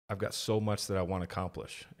I've got so much that I want to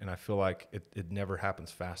accomplish, and I feel like it never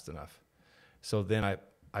happens fast enough. So then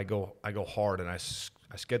I go hard, and I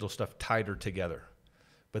schedule stuff tighter together.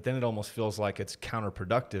 But then it almost feels like it's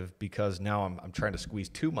counterproductive because now I'm trying to squeeze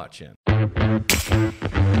too much in.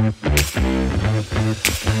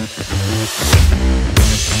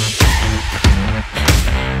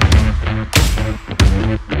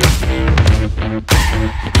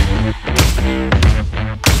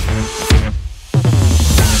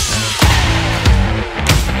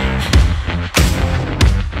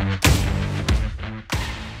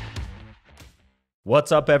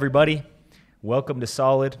 What's up, everybody? Welcome to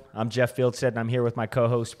Solid. I'm Jeff Fieldstad, and I'm here with my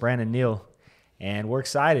co-host, Brandon Neil, and we're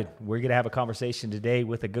excited. We're going to have a conversation today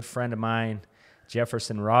with a good friend of mine,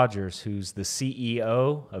 Jefferson Rogers, who's the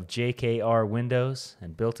CEO of JKR Windows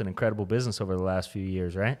and built an incredible business over the last few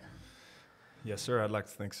years, right? Yes, sir. I'd like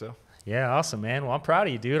to think so. Yeah, awesome, man. Well, I'm proud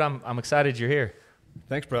of you, dude. I'm excited you're here.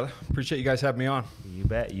 Thanks, brother. Appreciate you guys having me on. You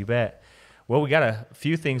bet, you bet. Well, we got a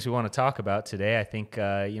few things we want to talk about today. I think,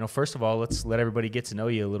 first of all, let's let everybody get to know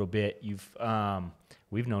you a little bit.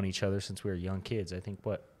 We've known each other since we were young kids. I think,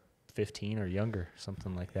 15 or younger,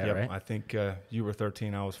 something like that, right? I think you were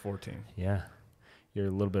 13, I was 14. Yeah. You're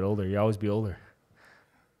a little bit older. You always be older.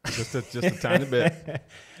 Just a tiny bit.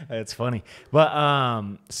 That's funny.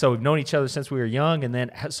 But so we've known each other since we were young, and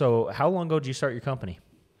then so how long ago did you start your company?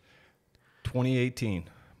 2018,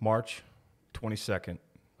 March 22nd.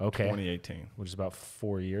 Okay. 2018. Which is about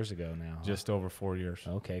 4 years ago now. Just over 4 years.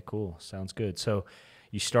 Okay, cool. Sounds good. So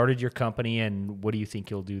you started your company, and what do you think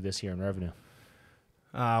you'll do this year in revenue?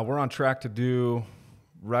 We're on track to do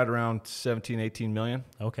right around 17, 18 million.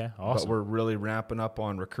 Okay, awesome. But we're really ramping up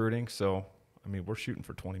on recruiting. So, we're shooting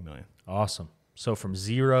for 20 million. Awesome. So from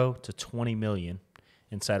 0 to 20 million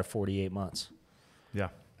inside of 48 months. Yeah.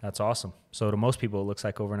 That's awesome. So to most people, it looks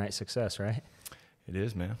like overnight success, right? It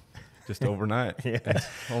is, man. Just overnight. Yeah. It's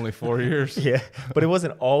only 4 years. Yeah, but it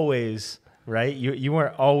wasn't always, right? You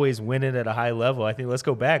weren't always winning at a high level. I think let's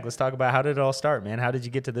go back. Let's talk about how did it all start, man? How did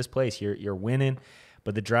you get to this place? You're winning,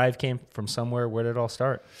 but the drive came from somewhere. Where did it all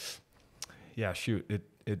start? Yeah, shoot.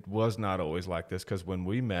 It was not always like this because when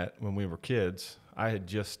we met, when we were kids, I had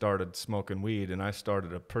just started smoking weed, and I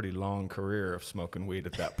started a pretty long career of smoking weed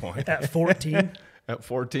at that point. At 14? At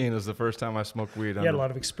 14 is the first time I smoked weed. You had a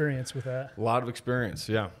lot of experience with that. A lot of experience,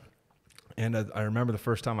 yeah. And I remember the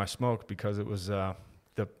first time I smoked because it was I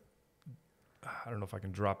don't know if I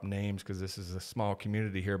can drop names because this is a small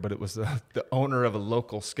community here, but it was the owner of a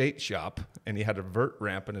local skate shop, and he had a vert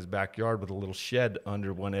ramp in his backyard with a little shed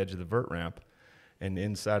under one edge of the vert ramp. And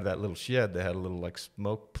inside of that little shed, they had a little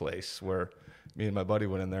smoke place where me and my buddy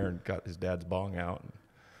went in there and got his dad's bong out. And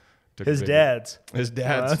took His dad's? His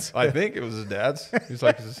dad's. I think it was his dad's. He's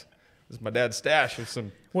like, this is my dad's stash with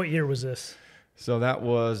some. What year was this? So that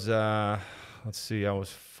was, let's see, I was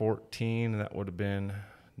 14, and that would have been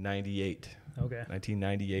 98. Okay.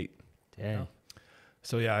 1998. Dang.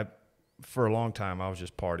 So yeah, for a long time, I was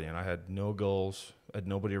just partying. I had no goals. I had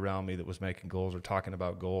nobody around me that was making goals or talking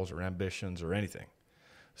about goals or ambitions or anything.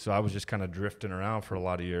 So I was just kind of drifting around for a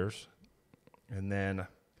lot of years. And then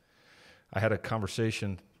I had a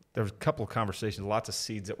conversation. There was a couple of conversations, lots of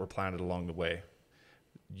seeds that were planted along the way.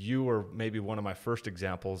 You were maybe one of my first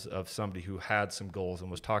examples of somebody who had some goals and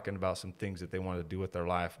was talking about some things that they wanted to do with their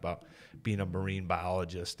life, about being a marine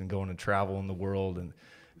biologist and going to travel in the world and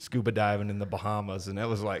scuba diving in the Bahamas. And it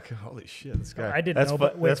was like, holy shit, this guy. I didn't know.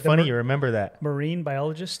 But That's funny you remember that. Marine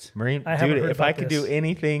biologist? Marine, I haven't dude, heard if about I could this. do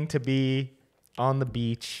anything to be on the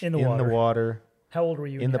beach, In the water. How old were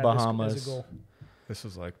you in when the you had Bahamas. this as a goal? This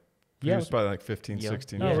was like, Yeah, he was probably like 15, yeah.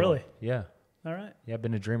 16 Oh, years really? old. Yeah. All right. Yeah, I've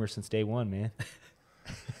been a dreamer since day one, man.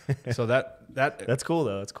 So That's cool,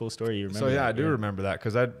 though. That's a cool story. You remember So, yeah, that. I do remember that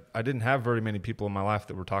because I didn't have very many people in my life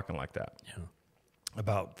that were talking like that. Yeah.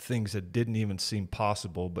 About things that didn't even seem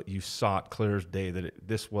possible, but you saw it clear as day that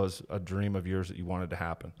this was a dream of yours that you wanted to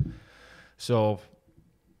happen. So,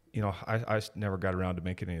 I never got around to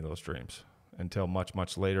making any of those dreams until much,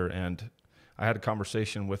 much later. And I had a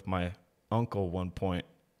conversation with my uncle one point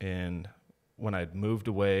when I'd moved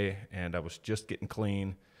away and I was just getting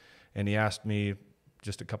clean. And he asked me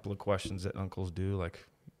just a couple of questions that uncles do, like,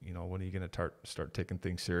 when are you going to start taking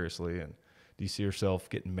things seriously? And do you see yourself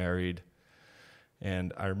getting married?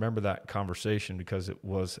 And I remember that conversation because it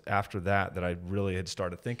was after that I really had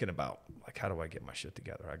started thinking about, like, how do I get my shit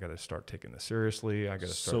together? I got to start taking this seriously. I got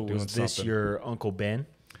to start doing something. So was this your Uncle Ben?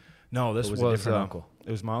 No, this was a different uncle.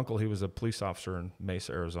 It was my uncle. He was a police officer in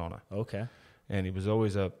Mesa, Arizona. Okay. And he was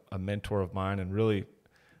always a mentor of mine and really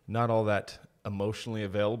not all that emotionally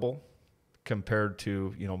available compared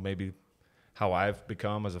to, maybe how I've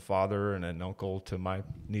become as a father and an uncle to my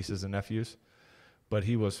nieces and nephews. But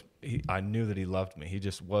I knew that he loved me. He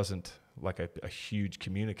just wasn't like a huge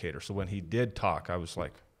communicator. So when he did talk, I was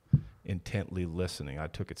like intently listening. I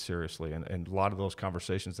took it seriously. And a lot of those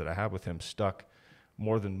conversations that I had with him stuck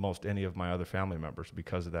more than most any of my other family members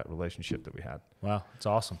because of that relationship that we had. Wow, it's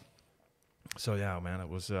awesome. So yeah, man, it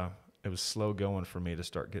was slow going for me to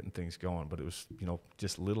start getting things going, but it was,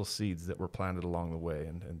 just little seeds that were planted along the way,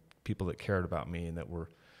 and people that cared about me and that were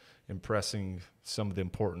impressing some of the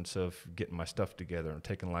importance of getting my stuff together and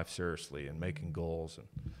taking life seriously and making goals. And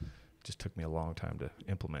it just took me a long time to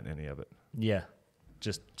implement any of it. Yeah.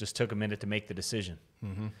 Just took a minute to make the decision.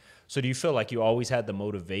 Mm-hmm. So do you feel like you always had the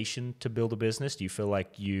motivation to build a business? Do you feel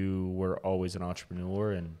like you were always an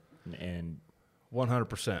entrepreneur and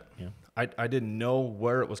 100%. Yeah. I didn't know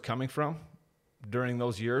where it was coming from during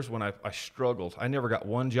those years when I struggled. I never got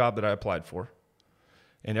one job that I applied for.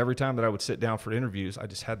 And every time that I would sit down for interviews, I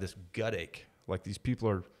just had this gut ache. Like, these people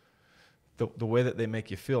are, the way that they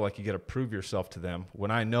make you feel like you got to prove yourself to them,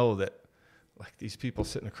 when I know that, like, these people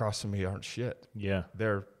sitting across from me aren't shit. Yeah.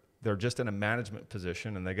 They're just in a management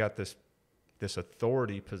position, and they got this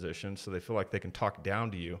authority position, so they feel like they can talk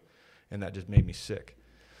down to you, and that just made me sick.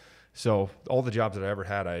 So all the jobs that I ever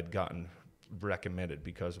had, I had gotten recommended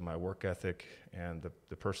because of my work ethic and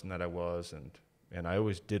the person that I was, and I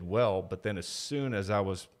always did well. But then as soon as I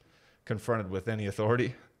was confronted with any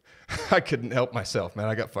authority, I couldn't help myself, man.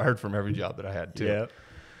 I got fired from every job that I had too. Yeah.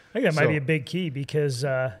 I think that might be a big key, because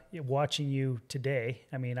watching you today,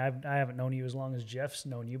 I mean, I haven't known you as long as Jeff's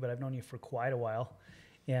known you, but I've known you for quite a while.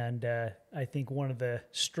 And I think one of the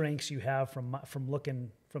strengths you have from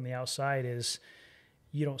looking from the outside is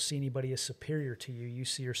you don't see anybody as superior to you. You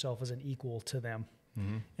see yourself as an equal to them.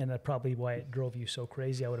 Mm-hmm. And that's probably why it drove you so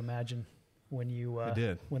crazy, I would imagine, when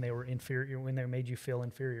when they were inferior, when they made you feel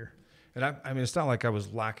inferior. And I mean, it's not like I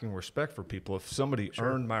was lacking respect for people. If somebody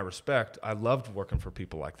earned my respect, I loved working for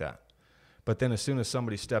people like that. But then as soon as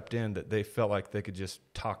somebody stepped in that they felt like they could just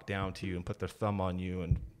talk down to you and put their thumb on you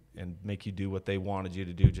and make you do what they wanted you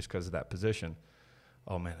to do just because of that position,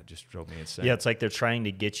 oh man, it just drove me insane. Yeah, it's like they're trying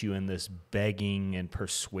to get you in this begging and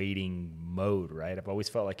persuading mode, right? I've always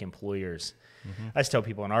felt like employers, I just tell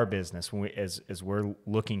people in our business, when as we're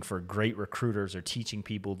looking for great recruiters or teaching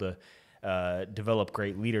people to develop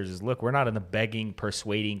great leaders, is look, we're not in the begging,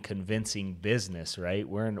 persuading, convincing business, right?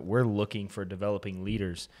 We're looking for developing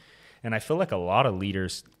leaders. And I feel like a lot of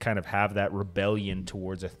leaders kind of have that rebellion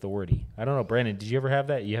towards authority. I don't know, Brandon, did you ever have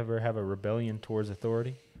that? You ever have a rebellion towards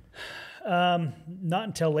authority? Not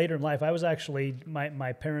until later in life. I was actually,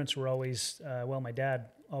 my parents were always, my dad,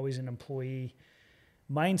 always an employee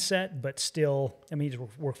mindset, but still, I mean, he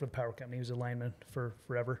worked for the power company. He was a lineman for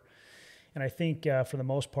forever. And I think for the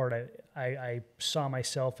most part, I saw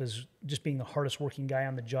myself as just being the hardest working guy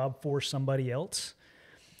on the job for somebody else.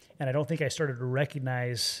 And I don't think I started to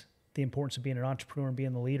recognize the importance of being an entrepreneur and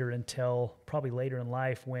being the leader until probably later in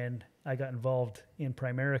life, when I got involved in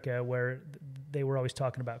Primerica, where they were always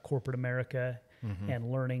talking about corporate America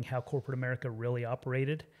and learning how corporate America really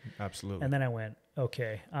operated. Absolutely. And then I went,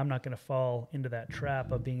 okay, I'm not going to fall into that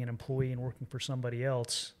trap of being an employee and working for somebody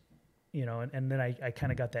else, and then I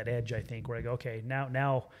kind of got that edge, I think, where I go, okay, now,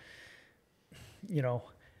 I don't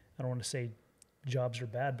want to say jobs are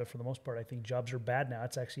bad, but for the most part, I think jobs are bad now.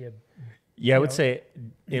 It's actually I would say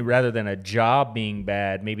rather than a job being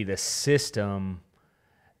bad, maybe the system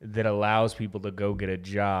that allows people to go get a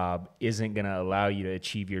job isn't going to allow you to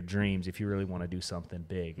achieve your dreams if you really want to do something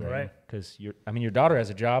big, right? Because your daughter has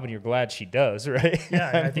a job and you're glad she does, right?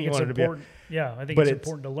 Yeah, I think it's important. I think it's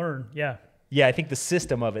important to learn. Yeah. Yeah, I think the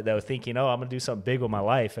system of it, though, thinking, I'm going to do something big with my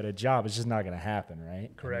life at a job, is just not going to happen, right?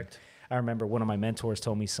 Correct. I remember one of my mentors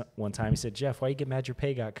told me one time, he said, Jeff, why you get mad your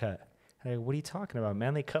pay got cut? And I go, what are you talking about,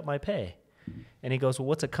 man? They cut my pay. And he goes, well,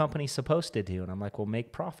 what's a company supposed to do? And I'm like, well,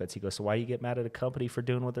 make profits. He goes, so why do you get mad at a company for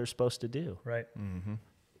doing what they're supposed to do? Right. Mm-hmm.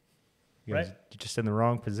 You're just in the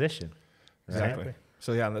wrong position. Right? Exactly.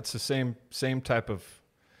 So yeah, that's the same type of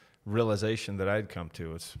realization that I'd come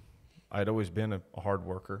to. I'd always been a hard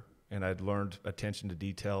worker, and I'd learned attention to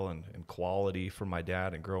detail and quality from my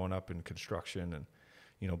dad, and growing up in construction,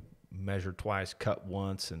 and measure twice, cut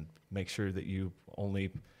once, and make sure that you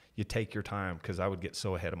take your time, because I would get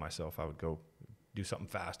so ahead of myself. I would go do something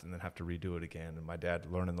fast and then have to redo it again. And my dad,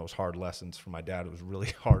 learning those hard lessons from my dad, was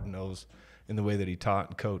really hard-nosed in the way that he taught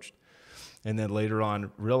and coached. And then later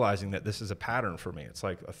on, realizing that this is a pattern for me. It's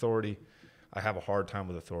like authority. I have a hard time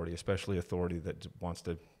with authority, especially authority that wants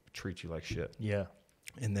to treat you like shit. Yeah.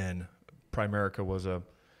 And then Primerica was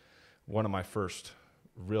one of my first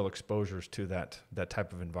real exposures to that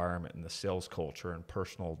type of environment and the sales culture and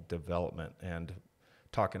personal development and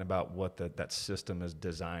talking about what that system is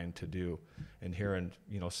designed to do, and hearing,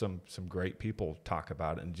 you know, some great people talk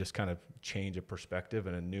about it and just kind of change a perspective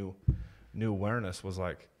and a new awareness was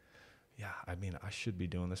like, yeah, I mean, I should be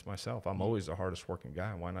doing this myself. I'm always the hardest working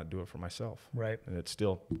guy. Why not do it for myself? Right. And it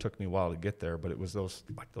still took me a while to get there, but it was those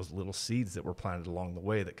little seeds that were planted along the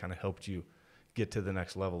way that kind of helped you get to the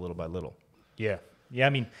next level little by little. Yeah. Yeah. I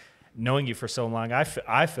mean, knowing you for so long,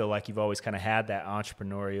 I feel like you've always kind of had that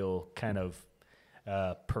entrepreneurial kind of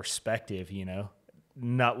perspective, you know,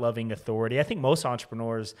 not loving authority. I think most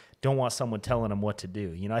entrepreneurs don't want someone telling them what to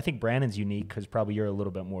do. You know, I think Brandon's unique because probably you're a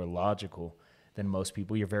little bit more logical than most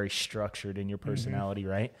people. You're very structured in your personality,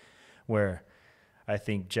 right? Where I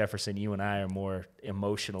think Jefferson, you and I are more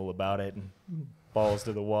emotional about it and balls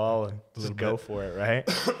to the wall and just go for it, right?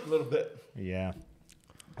 A little bit. Yeah.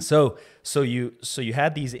 So you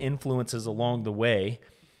had these influences along the way,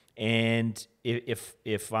 and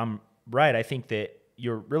if I'm right, I think that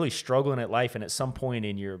you're really struggling at life, and at some point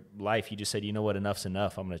in your life, you just said, you know what, enough's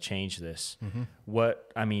enough. I'm going to change this.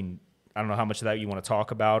 I don't know how much of that you want to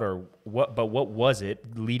talk about or what, but what was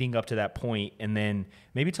it leading up to that point? And then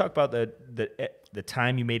maybe talk about the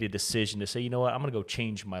time you made a decision to say, you know what, I'm going to go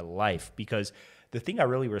change my life. Because the thing I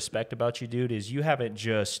really respect about you, dude, is you haven't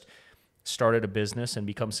just started a business and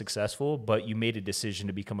become successful, but you made a decision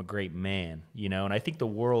to become a great man, you know? And I think the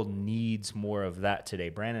world needs more of that today.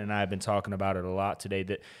 Brandon and I have been talking about it a lot today,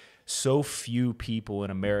 that so few people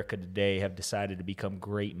in America today have decided to become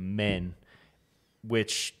great men,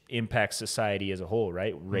 which impacts society as a whole,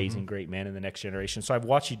 right? Raising great men in the next generation. So I've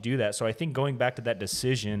watched you do that. So I think going back to that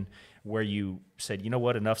decision where you said, you know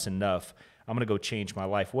what, enough's enough. I'm going to go change my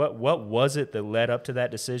life. What was it that led up to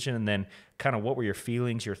that decision? And then kind of what were your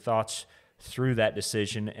feelings, your thoughts through that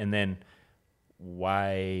decision? And then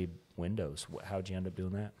why windows? How'd you end up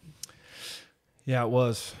doing that? Yeah,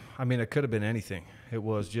 it could have been anything. It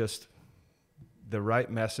was just the right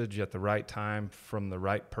message at the right time from the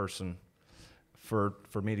right person for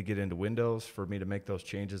me to get into windows, for me to make those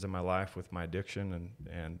changes in my life with my addiction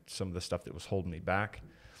and some of the stuff that was holding me back.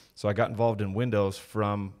 So I got involved in windows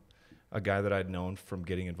from a guy that I'd known from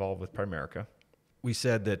getting involved with Primerica. We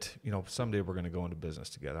said that, you know, someday we're going to go into business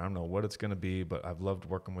together. I don't know what it's going to be, but I've loved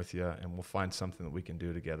working with you, and we'll find something that we can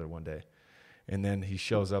do together one day. And then he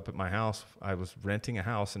shows up at my house. I was renting a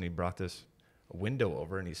house, and he brought this window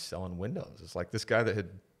over, and he's selling windows. It's like this guy that had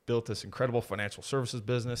built this incredible financial services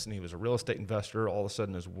business, and he was a real estate investor, all of a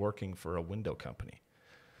sudden is working for a window company.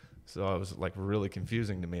 So it was like really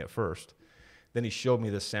confusing to me at first. Then he showed me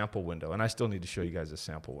this sample window, and I still need to show you guys this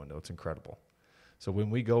sample window. It's incredible. So when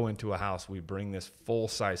we go into a house, we bring this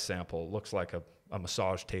full-size sample. It looks like a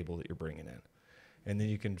massage table that you're bringing in. And then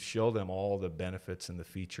you can show them all the benefits and the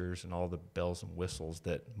features and all the bells and whistles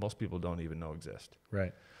that most people don't even know exist.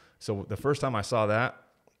 Right. So the first time I saw that,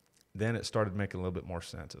 then it started making a little bit more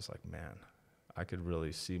sense. It's like, man, I could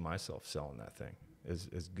really see myself selling that thing.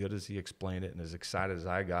 As good as he explained it and as excited as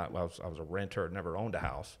I got, I was a renter, I'd never owned a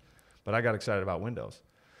house. But I got excited about windows.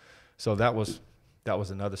 So that was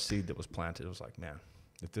another seed that was planted. It was like, man,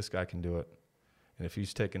 if this guy can do it, and if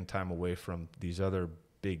he's taking time away from these other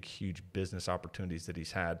big, huge business opportunities that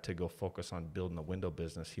he's had to go focus on building a window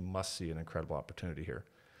business, he must see an incredible opportunity here.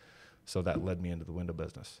 So that led me into the window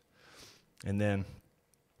business. And then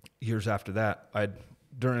years after that,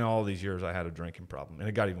 during all these years, I had a drinking problem. And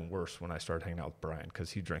it got even worse when I started hanging out with Brian because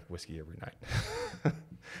he drank whiskey every night.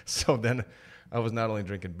 So then I was not only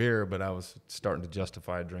drinking beer, but I was starting to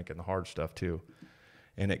justify drinking the hard stuff too.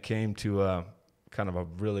 And it came to kind of a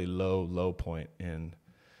really low point in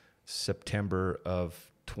September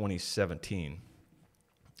of 2017.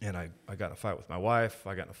 And I got in a fight with my wife.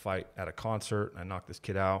 I got in a fight at a concert. And I knocked this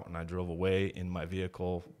kid out, and I drove away in my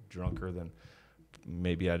vehicle drunker than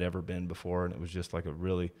maybe I'd ever been before. And it was just like a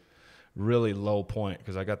really, really low point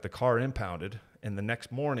because I got the car impounded. And the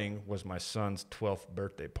next morning was my son's 12th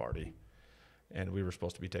birthday party. And we were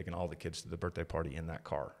supposed to be taking all the kids to the birthday party in that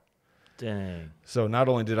car. Dang. So not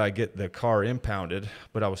only did I get the car impounded,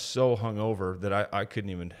 but I was so hungover that I couldn't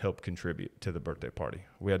even help contribute to the birthday party.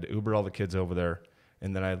 We had to Uber all the kids over there.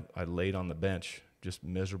 And then I laid on the bench, just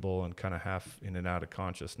miserable and kind of half in and out of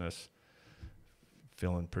consciousness,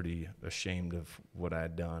 feeling pretty ashamed of what I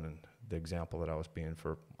had done and the example that I was being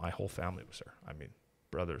for my whole family was there. I mean,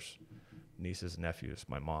 brothers, nieces, nephews,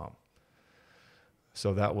 my mom.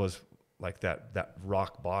 So that was like that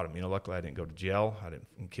rock bottom. You know, luckily I didn't go to jail. I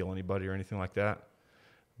didn't kill anybody or anything like that.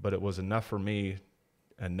 But it was enough for me,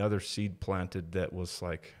 another seed planted that was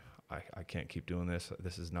like, I can't keep doing this.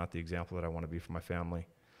 This is not the example that I want to be for my family.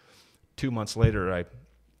 2 months later,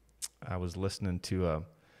 I was listening to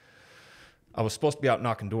I was supposed to be out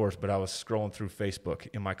knocking doors, but I was scrolling through Facebook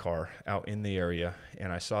in my car out in the area,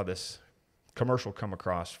 and I saw this commercial come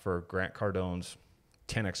across for Grant Cardone's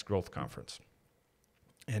 10X Growth Conference.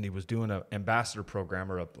 And he was doing an ambassador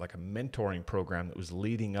program, or like a mentoring program that was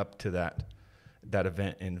leading up to that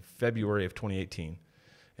event in February of 2018.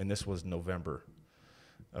 And this was November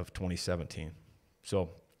of 2017.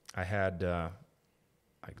 So I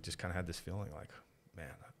just kind of had this feeling like,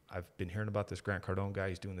 man, I've been hearing about this Grant Cardone guy.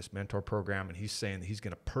 He's doing this mentor program, and he's saying that he's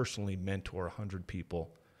going to personally mentor 100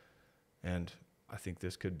 people. And I think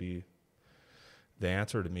this could be the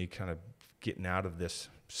answer to me kind of getting out of this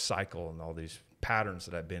cycle and all these patterns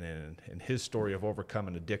that I've been in. And his story of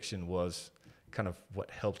overcoming addiction was kind of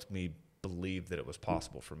what helped me believe that it was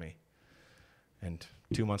possible for me. And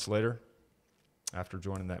 2 months later, after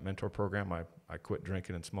joining that mentor program, I quit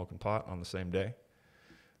drinking and smoking pot on the same day.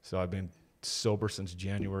 So I've been sober since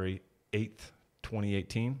January 8th,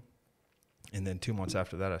 2018. And then 2 months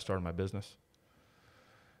after that, I started my business.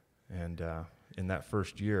 And in that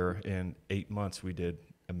first year, in 8 months, we did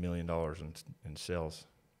 $1 million in sales.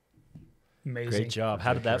 Amazing. Great job.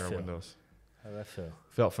 How did that feel? Windows. How did that feel?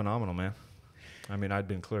 Felt phenomenal, man. I mean, I'd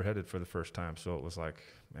been clear-headed for the first time, so it was like,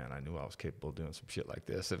 man, I knew I was capable of doing some shit like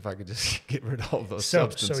this if I could just get rid of all those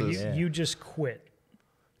substances. So you just quit.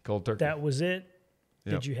 Cold turkey. That was it?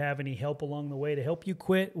 Yep. Did you have any help along the way to help you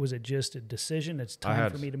quit? Was it just a decision? It's time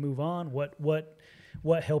for me to move on.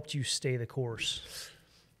 What helped you stay the course?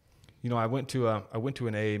 You know, I went to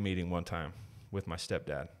an AA meeting one time with my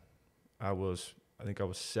stepdad. I think I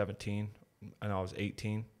was 17 and I was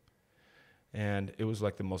 18. And it was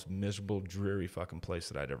like the most miserable, dreary fucking place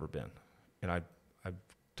that I'd ever been. And I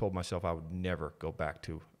told myself I would never go back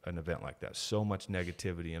to an event like that. So much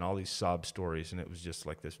negativity and all these sob stories, and it was just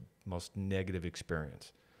like this most negative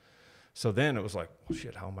experience. So then it was like, well,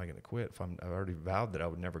 shit, how am I going to quit? If I already vowed that I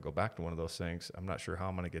would never go back to one of those things, I'm not sure how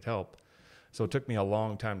I'm going to get help. So it took me a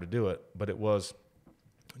long time to do it, but it was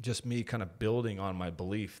just me kind of building on my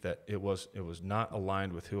belief that it was not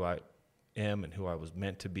aligned with who I am and who I was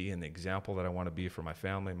meant to be and the example that I want to be for my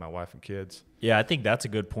family, my wife and kids. Yeah, I think that's a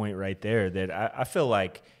good point right there, that I feel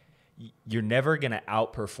like you're never going to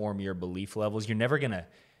outperform your belief levels. You're never going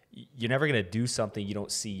to do something you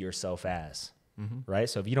don't see yourself as, right?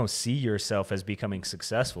 So if you don't see yourself as becoming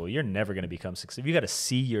successful, you're never going to become successful. You got to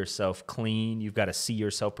see yourself clean. You've got to see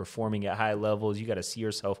yourself performing at high levels. You got to see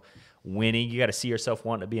yourself winning. You got to see yourself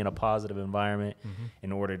wanting to be in a positive environment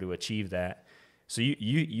in order to achieve that. So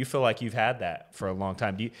you feel like you've had that for a long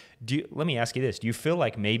time. Let me ask you this. Do you feel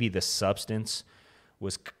like maybe the substance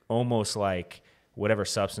was almost like whatever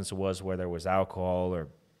substance it was, whether it was alcohol or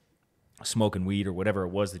smoking weed or whatever it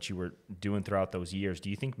was that you were doing throughout those years, do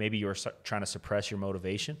you think maybe you were trying to suppress your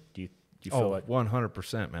motivation? Do you feel like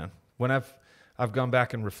 100%, man. When I've gone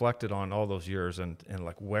back and reflected on all those years and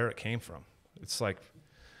like where it came from, it's like,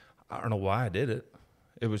 I don't know why I did it.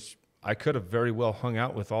 I could have very well hung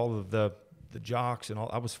out with all of the jocks and all.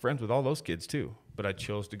 I was friends with all those kids too, but I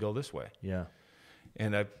chose to go this way. Yeah.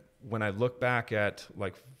 And when I look back at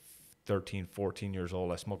like 13, 14 years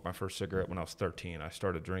old, I smoked my first cigarette when I was 13. I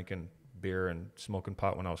started drinking beer and smoking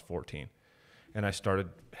pot when I was 14. And I started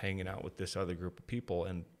hanging out with this other group of people.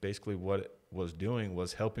 And basically what it was doing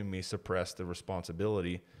was helping me suppress the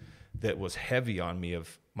responsibility that was heavy on me.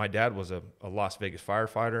 My dad was a Las Vegas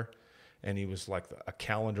firefighter, and he was like a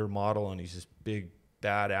calendar model, and he's this big,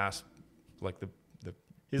 badass, like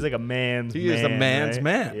he's like a man's man. He is the man's right?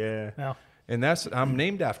 man. Yeah. Wow. And I'm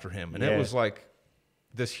named after him. And it was like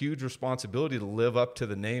this huge responsibility to live up to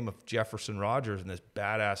the name of Jefferson Rogers and this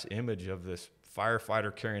badass image of this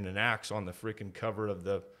firefighter carrying an axe on the freaking cover of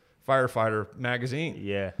the firefighter magazine.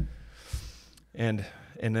 Yeah. And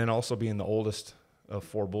then also being the oldest of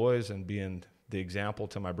 4 boys and being the example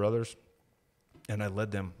to my brothers. And I led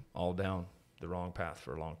them all down the wrong path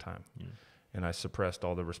for a long time. Yeah. And I suppressed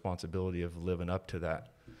all the responsibility of living up to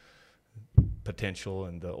that potential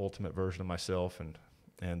and the ultimate version of myself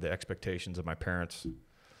and the expectations of my parents.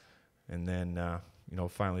 And then,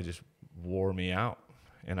 finally just wore me out.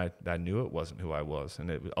 And I knew it wasn't who I was.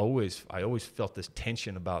 And I always felt this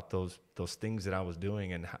tension about those things that I was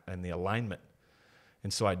doing and the alignment.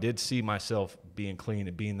 And so I did see myself being clean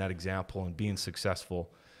and being that example and being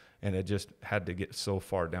successful. And it just had to get so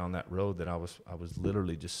far down that road that I was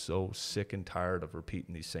literally just so sick and tired of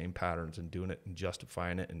repeating these same patterns and doing it and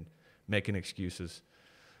justifying it and making excuses.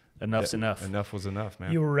 Enough's enough. Enough was enough,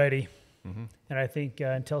 man. You were ready. Mm-hmm. And I think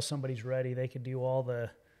until somebody's ready, they could do all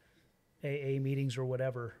the AA meetings or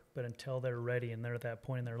whatever, but until they're ready and they're at that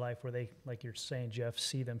point in their life where they, like you're saying, Jeff,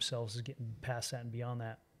 see themselves as getting past that and beyond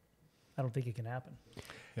that, I don't think it can happen.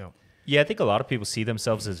 Yeah. Yeah, I think a lot of people see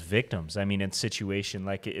themselves as victims. I mean, in situation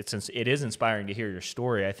like it is inspiring to hear your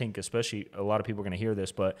story. I think especially a lot of people are going to hear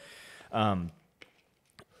this, but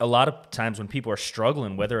a lot of times when people are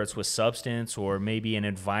struggling, whether it's with substance or maybe an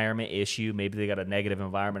environment issue, maybe they got a negative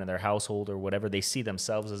environment in their household or whatever, they see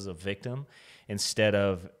themselves as a victim instead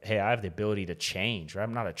of, hey, I have the ability to change. Right?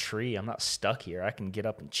 I'm not a tree. I'm not stuck here. I can get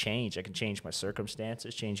up and change. I can change my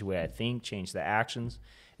circumstances, change the way I think, change the actions,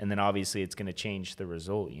 and then obviously it's going to change the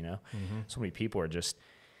result. So many people are just.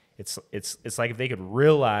 It's like if they could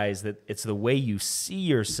realize that it's the way you see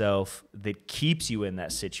yourself that keeps you in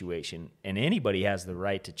that situation, and anybody has the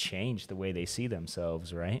right to change the way they see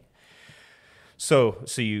themselves, right? So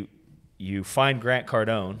you find Grant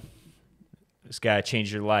Cardone. This guy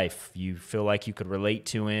changed your life. You feel like you could relate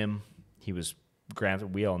to him.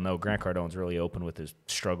 We all know Grant Cardone's really open with his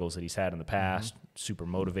struggles that he's had in the past, super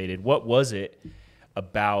motivated. What was it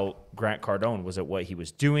about Grant Cardone? Was it what he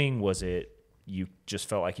was doing? Was it you just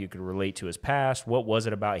felt like you could relate to his past? What was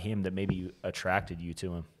it about him that maybe attracted you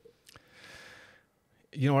to him?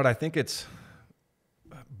 You know what? I think it's,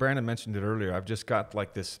 Brandon mentioned it earlier. I've just got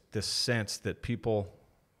like this sense that people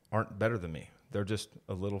aren't better than me. They're just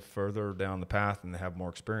a little further down the path and they have more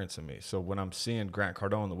experience than me. So when I'm seeing Grant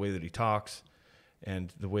Cardone, the way that he talks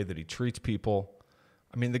and the way that he treats people,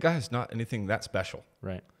 I mean, the guy is not anything that special.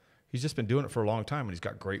 Right. He's just been doing it for a long time, and he's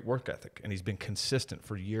got great work ethic, and he's been consistent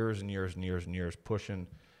for years and years and years and years, pushing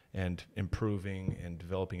and improving and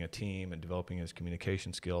developing a team and developing his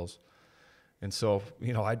communication skills. And so,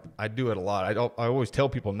 I do it a lot. I always tell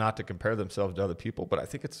people not to compare themselves to other people, but I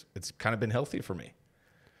think it's kind of been healthy for me.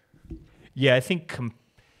 Yeah, I think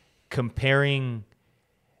comparing.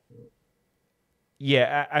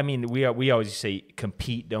 Yeah, I mean, we always say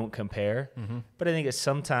compete, don't compare. But I think it's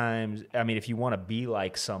sometimes, I mean, if you want to be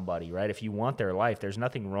like somebody, right? If you want their life, there's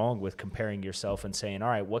nothing wrong with comparing yourself and saying, all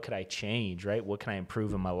right, what could I change, right? What can I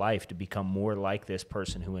improve in my life to become more like this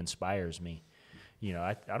person who inspires me?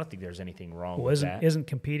 I don't think there's anything wrong with that. Isn't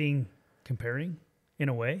competing comparing in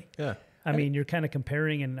a way? Yeah. I mean, you're kind of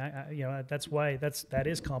comparing, and that's why that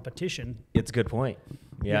is competition. It's a good point.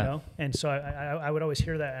 Yeah. And so I would always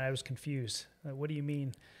hear that, and I was confused. What do you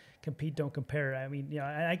mean, compete, don't compare? I mean,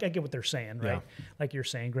 I get what they're saying, right? Yeah. Like you're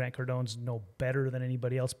saying, Grant Cardone's no better than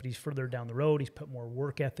anybody else, but he's further down the road. He's put more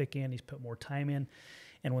work ethic in. He's put more time in,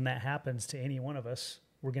 and when that happens to any one of us,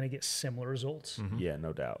 we're going to get similar results. Yeah,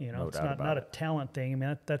 no doubt. It's not a talent thing. I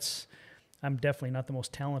mean, I'm definitely not the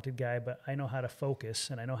most talented guy, but I know how to focus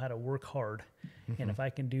and I know how to work hard. And if I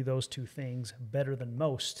can do those two things better than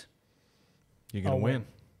most, you're going to win.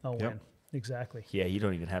 I'll win. Exactly. Yeah, you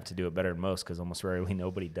don't even have to do it better than most because almost rarely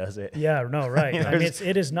nobody does it. Yeah, no, right. I mean,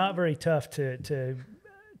 it is not very tough to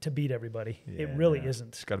beat everybody. Yeah, it really isn't.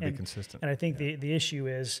 It's got to be consistent. And I think the issue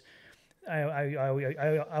is,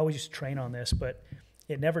 I always used to train on this, but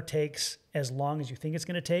it never takes as long as you think it's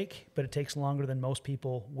going to take, but it takes longer than most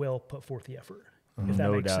people will put forth the effort. If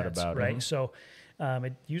that makes sense, about right? it. So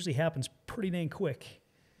it usually happens pretty dang quick,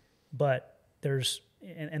 but there's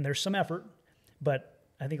some effort, but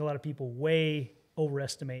I think a lot of people way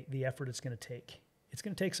overestimate the effort it's going to take. It's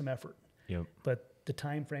going to take some effort, but the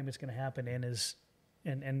time frame it's going to happen in is,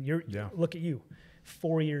 and look at you,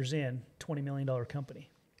 4 years in, $20 million company.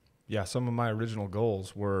 Yeah, some of my original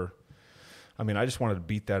goals were, I just wanted to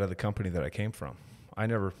beat that of the company that I came from. I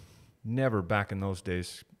never back in those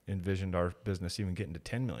days envisioned our business even getting to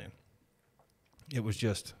 10 million. It was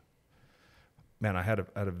just, man, I had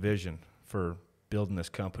a vision for building this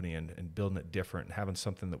company and building it different and having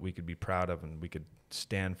something that we could be proud of and we could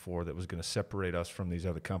stand for that was going to separate us from these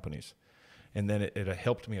other companies. And then it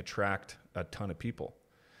helped me attract a ton of people.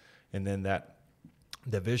 And then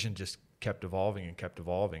the vision just kept evolving and kept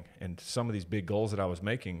evolving. And some of these big goals that I was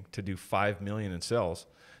making to do 5 million in sales,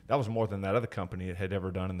 that was more than that other company had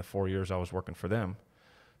ever done in the 4 years I was working for them.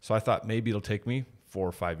 So I thought maybe it'll take me 4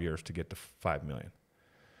 or 5 years to get to 5 million.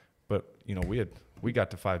 But, we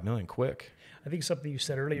got to 5 million quick. I think something you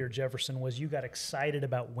said earlier, Jefferson, was you got excited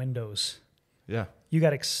about windows. Yeah. You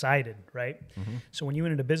got excited, right? So when you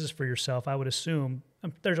went into business for yourself, I would assume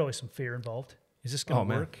there's always some fear involved. Is this going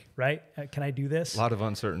to work, right? Can I do this? A lot of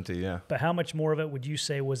uncertainty, yeah. But how much more of it would you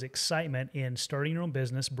say was excitement in starting your own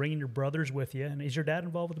business, bringing your brothers with you? And is your dad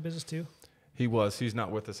involved with the business too? He was. He's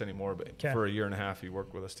not with us anymore, but for a year and a half, he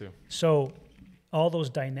worked with us too. So all those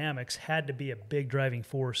dynamics had to be a big driving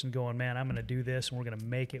force in going, man, I'm going to do this and we're going to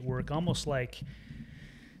make it work. Almost like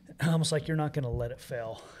you're not going to let it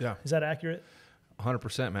fail. Yeah. Is that accurate?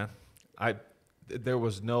 100%, man. There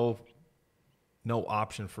was no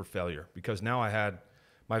option for failure because now I had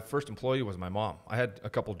my first employee was my mom. I had a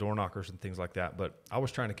couple door knockers and things like that, but I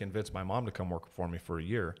was trying to convince my mom to come work for me for a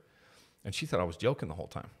year, and she thought I was joking the whole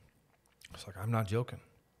time. I was like, I'm not joking.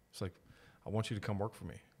 It's like, I want you to come work for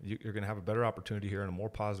me. You're going to have a better opportunity here in a more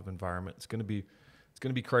positive environment. It's going to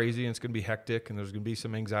be crazy, and it's going to be hectic, and there's going to be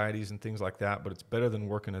some anxieties and things like that, but it's better than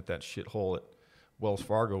working at that shithole at Wells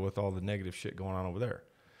Fargo with all the negative shit going on over there.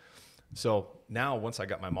 So now once I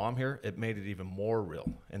got my mom here, it made it even more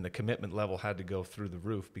real, and the commitment level had to go through the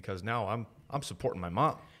roof because now I'm supporting my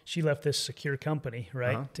mom. She left this secure company,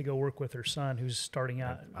 right, to go work with her son who's starting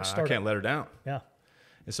out. I can't let her down. Yeah.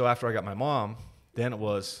 And so after I got my mom, then it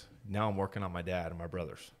was, now I'm working on my dad and my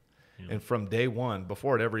brothers. Yeah. And from day one,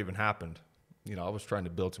 before it ever even happened, I was trying to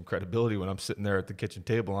build some credibility when I'm sitting there at the kitchen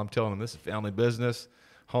table. I'm telling them this is family business,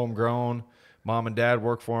 homegrown. Mom and dad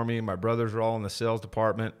work for me. My brothers are all in the sales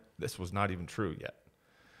department. This was not even true yet.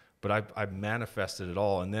 But I manifested it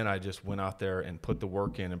all, and then I just went out there and put the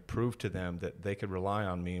work in and proved to them that they could rely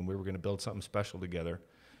on me, and we were going to build something special together.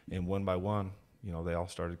 And one by one, they all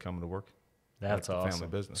started coming to work. That's awesome. Family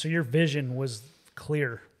business. So your vision was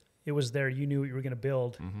clear. It was there. You knew what you were going to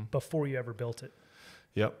build before you ever built it.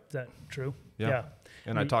 Yep. Is that true? Yeah.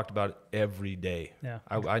 And I talked about it every day. Yeah.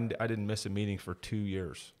 I didn't miss a meeting for 2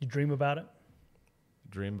 years. You dream about it?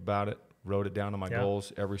 Dream about it. Wrote it down on my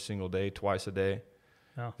goals every single day, twice a day.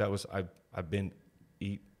 Oh. That was, I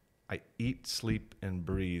eat, sleep, and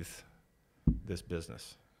breathe this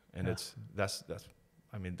business. And that's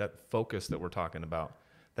that focus that we're talking about,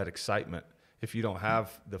 that excitement. If you don't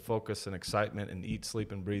have the focus and excitement and eat,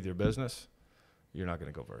 sleep, and breathe your business, you're not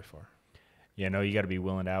going to go very far. You got to be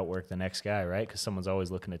willing to outwork the next guy, right? Because someone's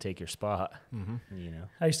always looking to take your spot.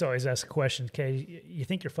 I used to always ask the question, okay, you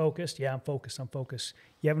think you're focused? Yeah, I'm focused.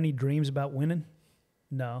 You have any dreams about winning?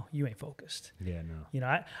 No, you ain't focused. Yeah,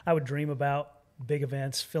 no. I would dream about big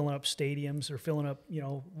events, filling up stadiums or filling up,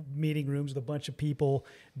 meeting rooms with a bunch of people,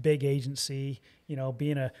 big agency,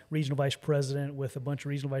 being a regional vice president with a bunch of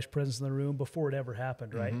regional vice presidents in the room before it ever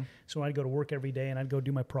happened, right? So when I'd go to work every day and I'd go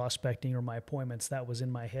do my prospecting or my appointments, that was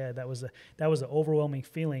in my head. That was the overwhelming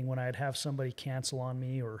feeling when I'd have somebody cancel on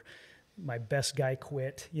me or my best guy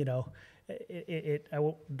quit, I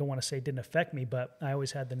don't want to say it didn't affect me, but I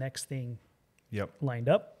always had the next thing lined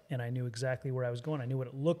up. And I knew exactly where I was going. I knew what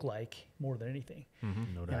it looked like more than anything.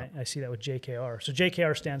 No doubt. And I see that with JKR. So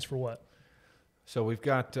JKR stands for what? So I've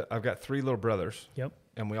got 3 little brothers. Yep.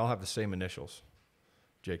 And we all have the same initials,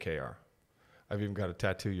 JKR. I've even got a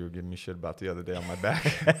tattoo you were giving me shit about the other day on my back.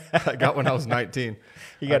 I got when I was 19.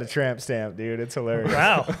 You got a tramp stamp, dude. It's hilarious.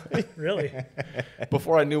 Wow. Really?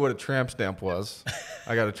 Before I knew what a tramp stamp was,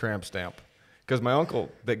 I got a tramp stamp. Because my uncle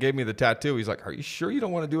that gave me the tattoo, he's like, are you sure you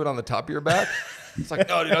don't want to do it on the top of your back? It's like,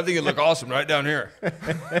 no, dude, I think it'd look awesome right down here.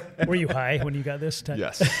 Were you high when you got this tattoo?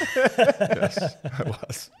 Yes. Yes, I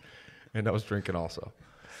was. And I was drinking also.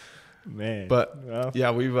 Man. But,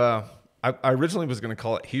 yeah, I originally was going to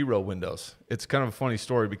call it Hero Windows. It's kind of a funny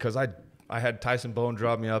story because I had Tyson Bone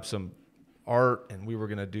draw me up some art, and we were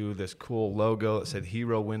going to do this cool logo that said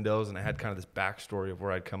Hero Windows, and I had kind of this backstory of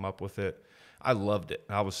where I'd come up with it. I loved it.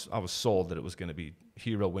 I was sold that it was going to be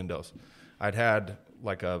Hero Windows. I'd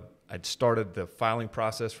started the filing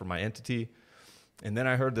process for my entity, and then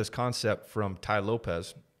I heard this concept from Ty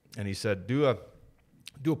Lopez, and he said, do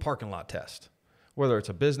a parking lot test. Whether it's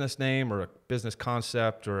a business name or a business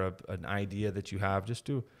concept or an idea that you have,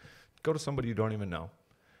 go to somebody you don't even know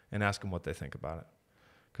and ask them what they think about it.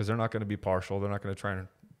 Because they're not going to be partial. They're not going to try and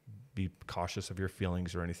be cautious of your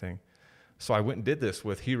feelings or anything. So I went and did this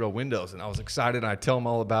with Hero Windows, and I was excited, and I tell them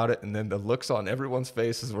all about it, and then the looks on everyone's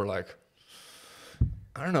faces were like,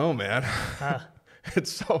 I don't know, man. And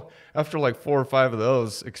so after like 4 or 5 of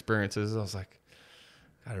those experiences, I was like,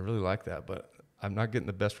 God, I really like that, but I'm not getting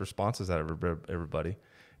the best responses out of everybody.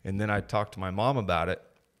 And then I talked to my mom about it,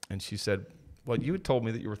 and she said, well, you had told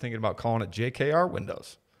me that you were thinking about calling it JKR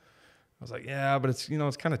Windows. I was like, yeah, but it's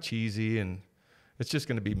kind of cheesy, and it's just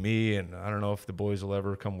going to be me, and I don't know if the boys will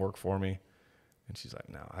ever come work for me. And she's like,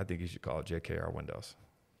 no, I think you should call it JKR Windows.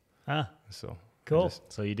 So cool.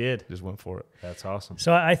 So you did. Just went for it. That's awesome.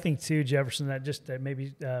 So I think too, Jefferson, that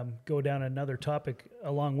maybe go down another topic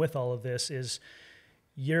along with all of this is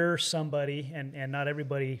you're somebody, and not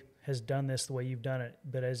everybody has done this the way you've done it,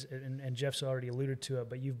 but and Jeff's already alluded to it,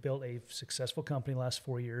 but you've built a successful company the last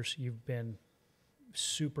 4 years. You've been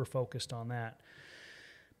super focused on that.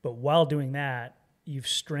 But while doing that, you've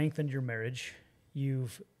strengthened your marriage.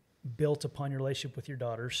 You've built upon your relationship with your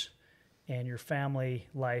daughters, and your family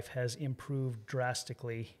life has improved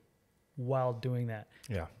drastically while doing that.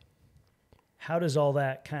 Yeah. How does all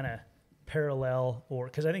that kind of parallel, or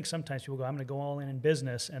because I think sometimes people go, I'm going to go all in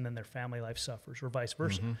business, and then their family life suffers, or vice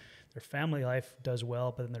versa. Their family life does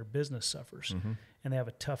well, but then their business suffers, and they have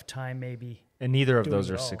a tough time maybe. And neither of doing those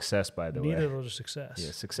it are all. success, by the way. Neither of those are success.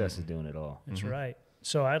 Yeah, success is doing it all. That's right.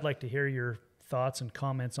 So I'd like to hear your thoughts and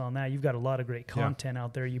comments on that. You've got a lot of great content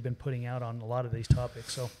out there you've been putting out on a lot of these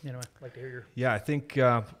topics. So, I'd like to hear your... Yeah, I think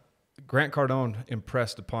Grant Cardone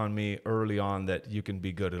impressed upon me early on that you can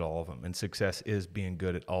be good at all of them, and success is being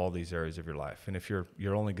good at all these areas of your life. And if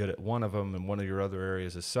you're only good at one of them and one of your other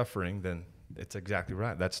areas is suffering, then it's exactly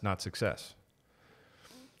right. That's not success.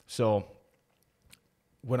 So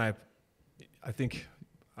when I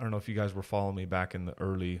don't know if you guys were following me back in the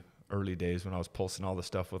early days when I was posting all the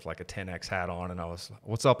stuff with like a 10X hat on, and I was,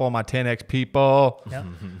 what's up all my 10X people? Yep.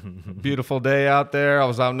 Beautiful day out there. I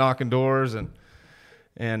was out knocking doors,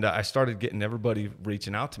 and I started getting everybody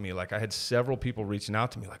reaching out to me. Like I had several people reaching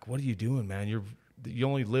out to me like, what are you doing, man? You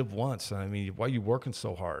only live once. I mean, why are you working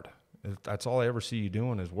so hard? That's all I ever see you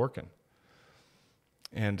doing is working.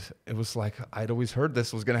 And it was like, I'd always heard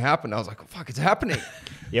this was going to happen. I was like, oh, fuck, it's happening.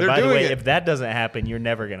 Yeah, by the way, if that doesn't happen, you're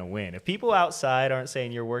never going to win. If people outside aren't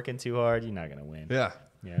saying you're working too hard, you're not going to win. Yeah.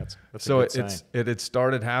 Yeah, that's so a good sign. It had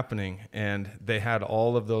started happening, and they had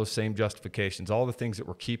all of those same justifications. All the things that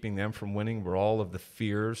were keeping them from winning were all of the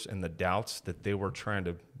fears and the doubts that they were trying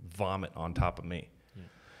to vomit on top of me. Yeah.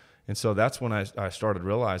 And so that's when I started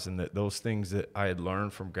realizing that those things that I had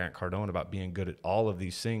learned from Grant Cardone about being good at all of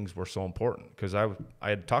these things were so important. Because I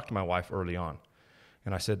had talked to my wife early on,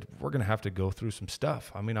 and I said, we're going to have to go through some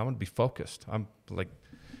stuff. I mean, I'm going to be focused. I'm like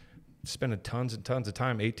spending tons and tons of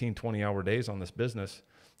time, 18, 20-hour days on this business.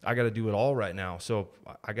 I got to do it all right now. So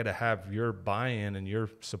I got to have your buy-in and your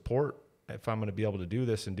support if I'm going to be able to do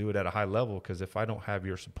this and do it at a high level. Because if I don't have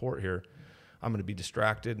your support here, I'm going to be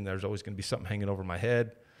distracted, and there's always going to be something hanging over my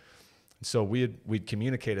head. So we'd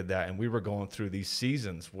communicated that, and we were going through these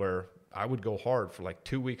seasons where I would go hard for like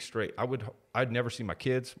 2 weeks straight. I'd never see my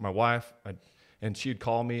kids, my wife, and she'd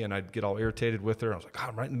call me, and I'd get all irritated with her. I was like, God,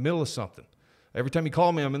 I'm right in the middle of something. Every time you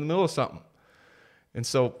call me, I'm in the middle of something. And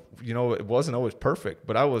so, it wasn't always perfect,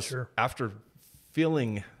 but I was, after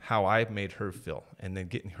feeling how I made her feel and then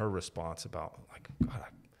getting her response about like, God,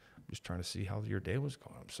 I'm just trying to see how your day was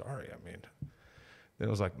going. I'm sorry. I mean, then it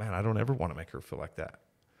was like, man, I don't ever want to make her feel like that.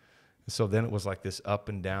 And so then it was like this up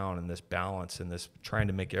and down and this balance and this trying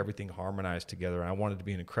to make everything harmonize together. And I wanted to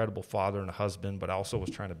be an incredible father and a husband, but I also was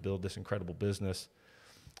trying to build this incredible business.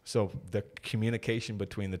 So the communication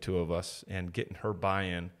between the two of us and getting her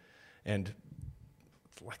buy-in, and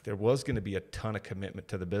like there was going to be a ton of commitment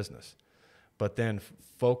to the business, but then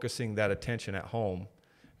focusing that attention at home,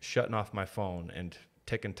 shutting off my phone and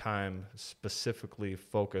taking time specifically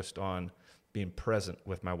focused on being present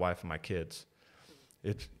with my wife and my kids.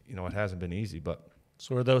 It hasn't been easy, but.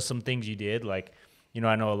 So are those some things you did? Like,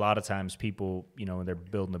 I know a lot of times people, when they're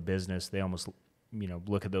building a business, they almost,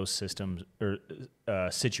 look at those systems or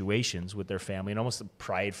situations with their family and almost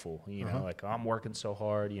prideful, like, oh, I'm working so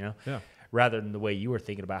hard, Yeah. Rather than the way you were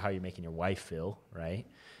thinking about how you're making your wife feel, right?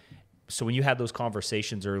 So when you had those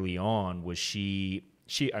conversations early on, was she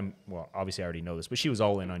obviously I already know this, but she was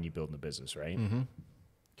all in on you building the business, right? Mm-hmm.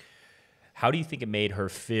 How do you think it made her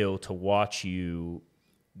feel to watch you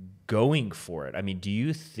going for it? I mean, do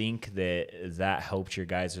you think that helped your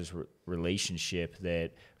guys' relationship,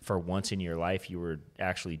 that for once in your life you were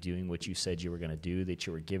actually doing what you said you were going to do, that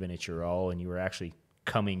you were giving it your all and you were actually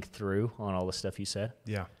coming through on all the stuff you said?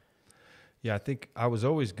 Yeah. Yeah, I think I was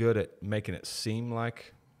always good at making it seem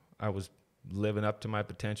like I was living up to my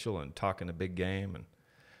potential and talking a big game, and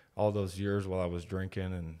all those years while I was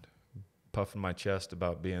drinking and puffing my chest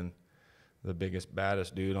about being the biggest,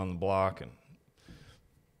 baddest dude on the block and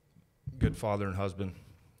good father and husband.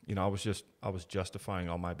 I was justifying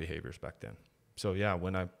all my behaviors back then. So yeah,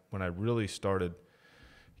 when I really started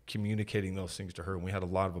communicating those things to her, and we had a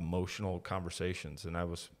lot of emotional conversations, and I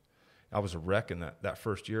was a wreck in that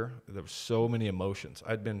first year. There were so many emotions.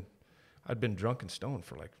 I'd been drunk and stoned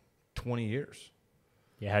for like 20 years.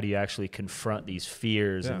 Yeah, how do you actually confront these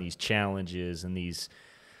fears and these challenges and these,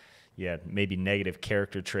 maybe negative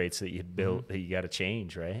character traits that you'd built that you got to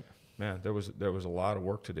change, right? Man, there was a lot of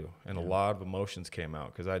work to do, and a lot of emotions came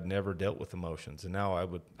out because I'd never dealt with emotions, and now I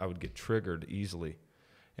would get triggered easily,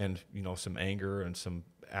 and some anger and some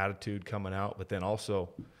attitude coming out, but then also,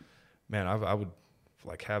 man, I would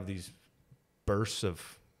like have these bursts of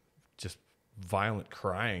just violent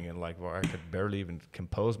crying, and like where I could barely even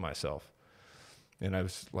compose myself. And I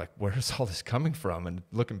was like, where's all this coming from? And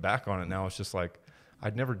looking back on it now, it's just like,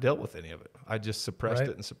 I'd never dealt with any of it. I just suppressed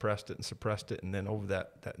it and suppressed it and suppressed it. And then over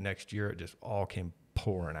that next year, it just all came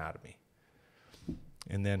pouring out of me.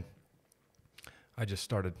 And then I just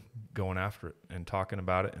started going after it and talking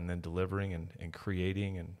about it and then delivering and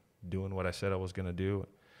creating and doing what I said I was going to do.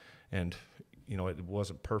 And, you know, it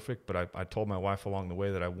wasn't perfect, but I told my wife along the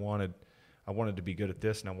way that I wanted to be good at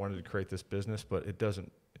this and I wanted to create this business, but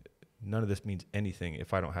none of this means anything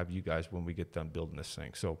if I don't have you guys when we get done building this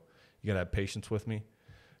thing. So you got to have patience with me,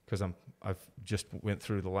 because I've just went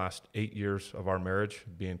through the last 8 years of our marriage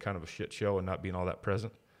being kind of a shit show and not being all that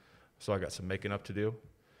present. So I got some making up to do,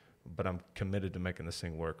 but I'm committed to making this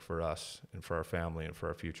thing work for us and for our family and for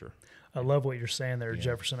our future. I love what you're saying there,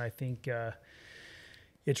 Jefferson. I think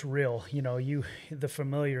it's real. You know, the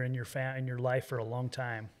familiar in your life for a long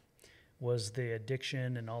time was the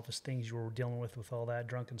addiction and all those things you were dealing with all that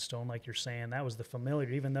drunken stone, like you're saying. That was the familiar,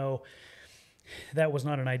 even though that was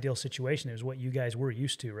not an ideal situation. It was what you guys were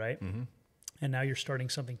used to, right? Mm-hmm. And now you're starting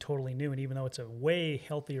something totally new. And even though it's a way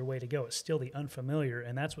healthier way to go, it's still the unfamiliar.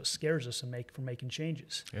 And that's what scares us from making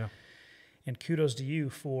changes. Yeah. And kudos to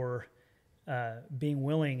you for being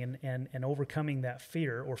willing and overcoming that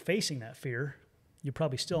fear, or facing that fear. You're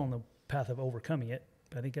probably still on the path of overcoming it.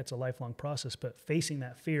 I think that's a lifelong process, but facing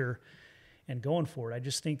that fear and going for it. I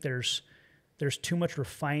just think there's too much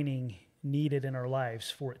refining needed in our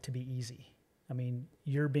lives for it to be easy. I mean,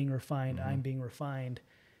 you're being refined, mm-hmm. I'm being refined,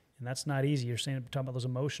 and that's not easy. You're talking about those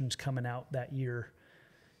emotions coming out that year.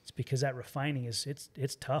 It's because that refining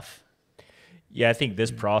it's tough. Yeah, I think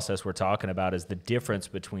this process we're talking about is the difference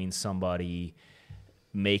between somebody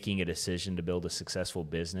making a decision to build a successful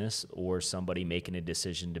business or somebody making a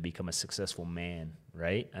decision to become a successful man,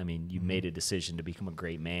 right? I mean, you made a decision to become a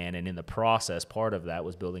great man, and in the process, part of that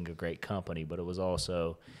was building a great company, but it was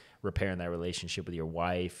also repairing that relationship with your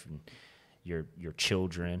wife and your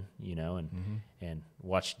children, you know, and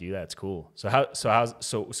watch you do that. It's cool. So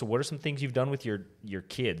what are some things you've done with your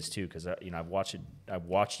kids too? Because you know, I've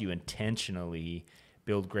watched you intentionally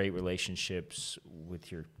build great relationships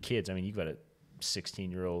with your kids. I mean, you've got a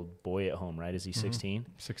 16-year-old boy at home, right? Is he 16?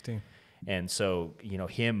 16. And so, you know,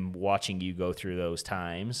 him watching you go through those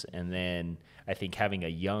times, and then I think having a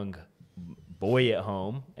young boy at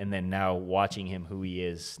home, and then now watching him who he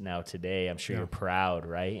is now today, I'm sure you're proud,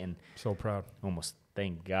 right? And so proud. Almost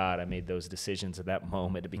thank God I made those decisions at that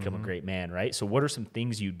moment to become a great man, right? So what are some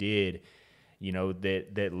things you did, you know,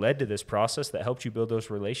 that led to this process that helped you build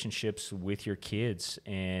those relationships with your kids?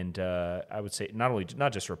 And I would say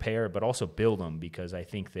not just repair, but also build them, because I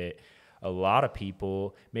think that a lot of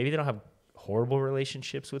people, maybe they don't have horrible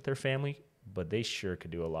relationships with their family, but they sure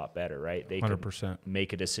could do a lot better, right? They 100%. Could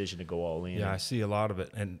make a decision to go all in. Yeah, I see a lot of it,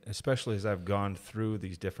 and especially as I've gone through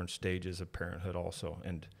these different stages of parenthood also,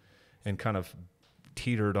 and kind of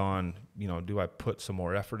teetered on, you know, do I put some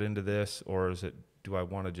more effort into this, or do I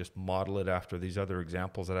want to just model it after these other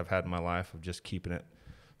examples that I've had in my life of just keeping it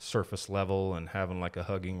surface level and having like a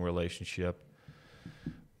hugging relationship?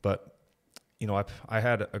 But, you know, I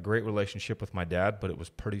had a great relationship with my dad, but it was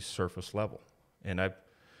pretty surface level, and I'm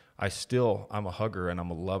a hugger and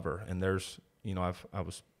I'm a lover. And there's, you know,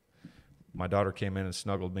 my daughter came in and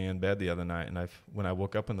snuggled me in bed the other night. And when I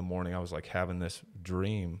woke up in the morning, I was like having this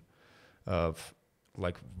dream of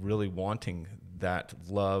like really wanting that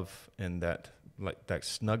love and that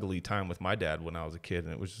snuggly time with my dad when I was a kid.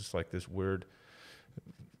 And it was just like this weird,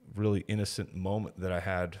 really innocent moment that I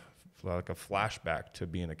had, like a flashback to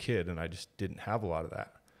being a kid. And I just didn't have a lot of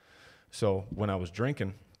that. So when I was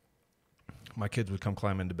drinking, my kids would come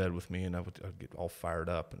climb into bed with me, and I'd get all fired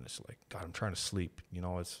up, and it's like, God, I'm trying to sleep. You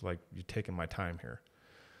know, it's like, you're taking my time here.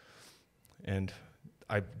 And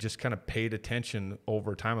I just kind of paid attention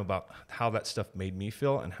over time about how that stuff made me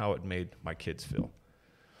feel and how it made my kids feel.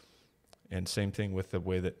 And same thing with the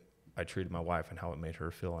way that I treated my wife and how it made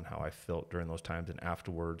her feel and how I felt during those times and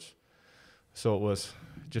afterwards. So it was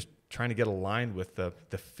just trying to get aligned with the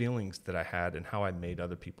feelings that I had and how I made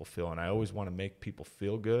other people feel. And I always want to make people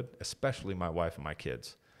feel good, especially my wife and my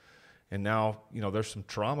kids. And now, you know, there's some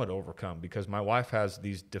trauma to overcome because my wife has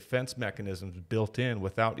these defense mechanisms built in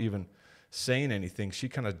without even saying anything. She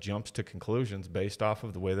kind of jumps to conclusions based off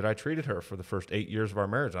of the way that I treated her for the first 8 years of our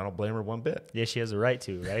marriage. I don't blame her one bit. Yeah, she has a right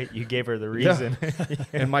to, right? You gave her the reason. Yeah.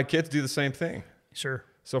 And my kids do the same thing. Sure.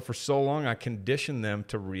 So for so long, I conditioned them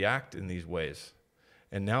to react in these ways.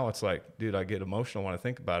 And now it's like, dude, I get emotional when I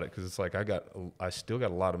think about it because it's like I still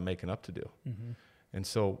got a lot of making up to do. Mm-hmm. And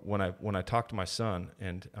so when I talk to my son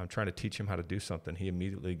and I'm trying to teach him how to do something, he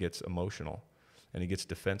immediately gets emotional and he gets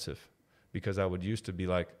defensive because I would used to be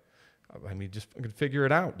like, I mean, just fucking figure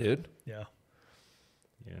it out, dude. Yeah.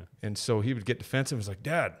 Yeah. And so he would get defensive. He's like,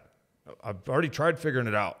 Dad, I've already tried figuring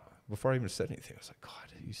it out, before I even said anything, I was like,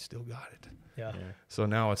 God, you still got it. Yeah. So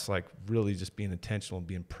now it's like really just being intentional and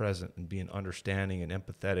being present and being understanding and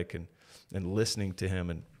empathetic and listening to him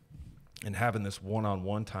and having this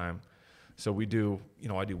one-on-one time. So we do,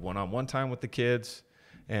 I do one-on-one time with the kids,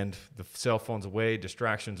 and the cell phone's away,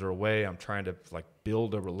 distractions are away. I'm trying to like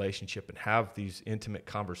build a relationship and have these intimate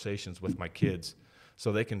conversations with my kids,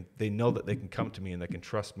 so they know that they can come to me and they can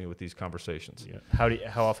trust me with these conversations. Yeah.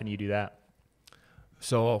 How often do you do that?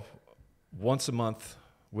 So once a month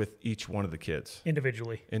with each one of the kids.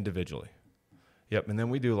 Individually. Yep. And then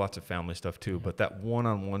we do lots of family stuff too, but that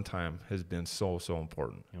one-on-one time has been so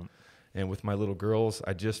important. Yep. And with my little girls,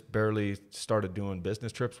 I just barely started doing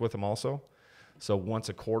business trips with them also. So once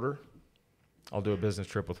a quarter, I'll do a business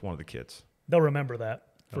trip with one of the kids. They'll remember that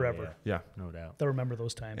forever. Oh, yeah. No doubt. They'll remember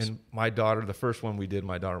those times. And my daughter, the first one we did,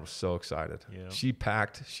 my daughter was so excited. Yeah.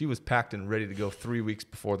 She was packed and ready to go 3 weeks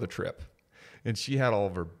before the trip. And she had all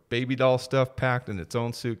of her baby doll stuff packed in its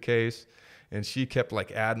own suitcase. And she kept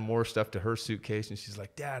like adding more stuff to her suitcase. And she's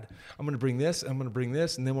like, Dad, I'm going to bring this. I'm going to bring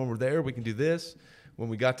this. And then when we're there, we can do this. When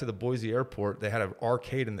we got to the Boise airport, they had an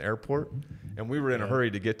arcade in the airport. And we were in a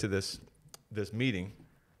hurry to get to this meeting.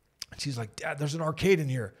 And she's like, Dad, there's an arcade in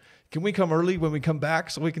here. Can we come early when we come back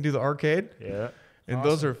so we can do the arcade? Yeah. And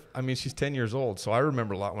Awesome. she's 10 years old. So I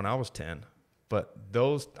remember a lot when I was 10. But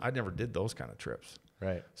I never did those kind of trips.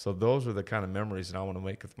 Right. So those are the kind of memories that I want to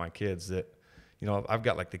make with my kids that, I've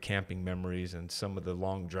got like the camping memories and some of the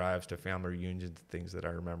long drives to family reunions and things that I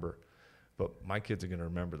remember. But my kids are going to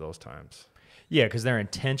remember those times. Yeah, because they're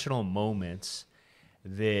intentional moments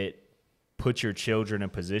that put your children in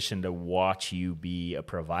position to watch you be a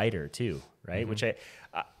provider too, right? Which I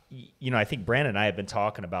think Brandon and I have been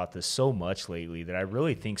talking about this so much lately that I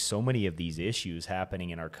really think so many of these issues happening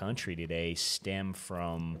in our country today stem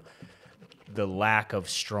from the lack of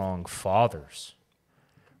strong fathers.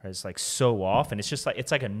 Right? It's like so often,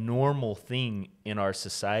 it's like a normal thing in our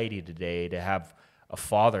society today to have a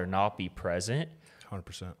father not be present.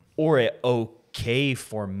 100%. Or it okay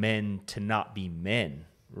for men to not be men,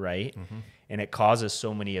 right? And it causes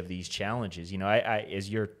so many of these challenges. I as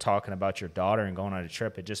you're talking about your daughter and going on a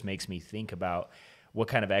trip, it just makes me think about what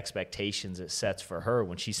kind of expectations it sets for her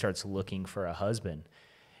when she starts looking for a husband,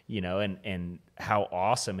 and how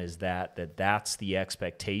awesome is that's the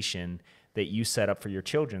expectation that you set up for your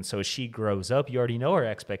children. So as she grows up, you already know her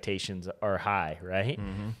expectations are high, right?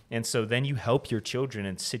 And so then you help your children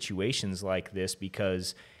in situations like this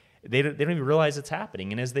because they don't even realize it's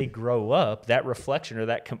happening. And as they grow up, that reflection or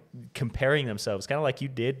that comparing themselves, kind of like you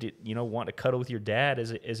did, want to cuddle with your dad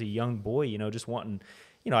as a young boy, just wanting,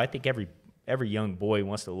 I think every young boy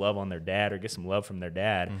wants to love on their dad or get some love from their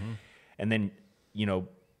dad. And then,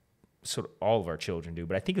 sort of all of our children do.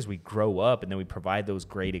 But I think as we grow up and then we provide those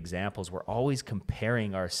great examples, we're always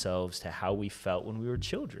comparing ourselves to how we felt when we were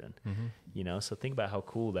children. So think about how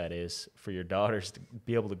cool that is for your daughters to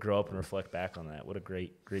be able to grow up and reflect back on that. What a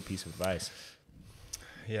great piece of advice.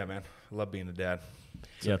 Yeah, man. I love being a dad.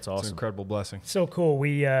 It's awesome. It's an incredible blessing. So cool.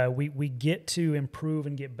 We get to improve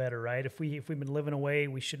and get better, right? If we've been living away,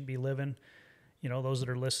 we shouldn't be living. Those that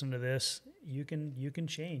are listening to this, you can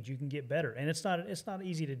change, you can get better, and it's not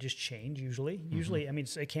easy to just change. Usually,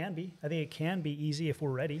 it can be. I think it can be easy if we're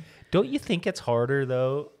ready. Don't you think it's harder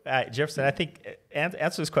though, Jefferson? I think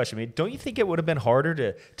answer this question. I mean, don't you think it would have been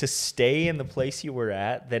harder to stay in the place you were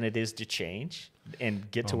at than it is to change and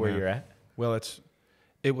get to where you're at? Well,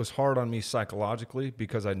 it was hard on me psychologically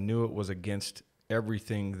because I knew it was against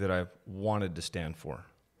everything that I wanted to stand for,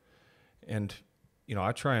 and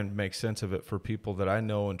I try and make sense of it for people that I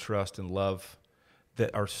know and trust and love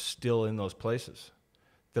that are still in those places,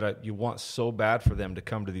 that you want so bad for them to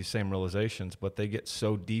come to these same realizations, but they get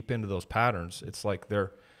so deep into those patterns. It's like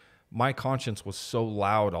my conscience was so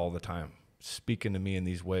loud all the time, speaking to me in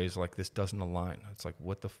these ways like this doesn't align. It's like,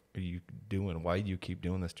 what are you doing? Why do you keep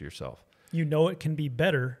doing this to yourself? It can be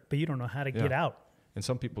better, but you don't know how to get out. And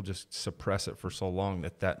some people just suppress it for so long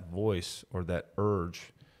that voice or that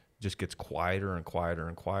urge just gets quieter and quieter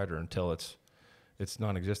and quieter until it's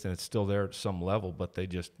non-existent. It's still there at some level, but they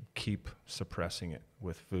just keep suppressing it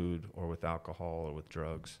with food or with alcohol or with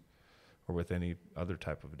drugs or with any other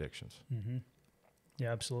type of addictions.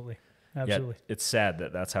 Yeah, absolutely. Yeah, it's sad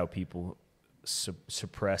that's how people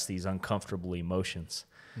suppress these uncomfortable emotions.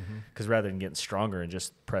 Because rather than getting stronger and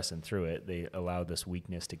just pressing through it, they allow this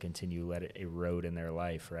weakness to continue, let it erode in their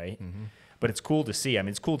life, right? But it's cool to see. I mean,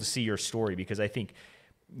 it's cool to see your story because I think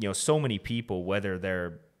so many people, whether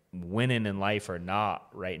they're winning in life or not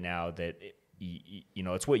right now, that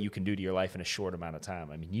it's what you can do to your life in a short amount of time.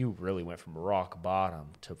 I mean, you really went from rock bottom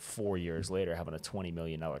to 4 years later having a $20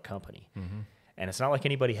 million company. And it's not like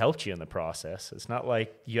anybody helped you in the process. It's not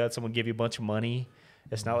like you had someone give you a bunch of money.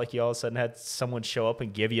 It's not like you all of a sudden had someone show up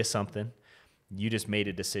and give you something. You just made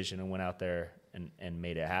a decision and went out there and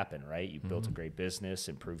made it happen, right? You built a great business,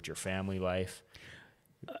 improved your family life.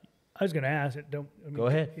 I was going to ask it. Go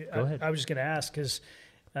ahead. I was just going to ask because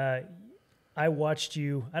I watched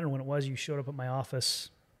you. I don't know when it was. You showed up at my office.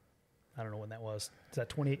 I don't know when that was. Is that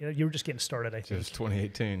 20? You were just getting started, I think. It was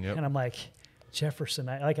 2018. Yep. And I'm like, Jefferson.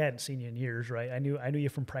 I hadn't seen you in years, right? I knew you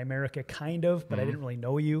from Primerica, kind of, but I didn't really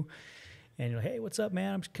know you. And you're like, hey, what's up,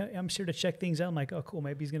 man? I'm here to check things out. I'm like, oh, cool.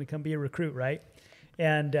 Maybe he's going to come be a recruit, right?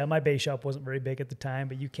 And my base shop wasn't very big at the time,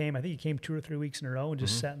 but you came. I think you came 2 or 3 weeks in a row and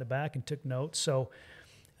just sat in the back and took notes. So,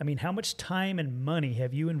 I mean, how much time and money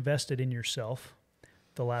have you invested in yourself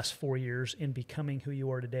the last 4 years in becoming who you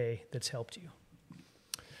are today that's helped you?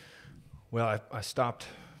 Well, I stopped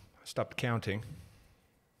counting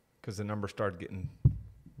because the number started getting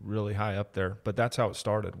really high up there. But that's how it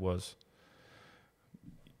started was,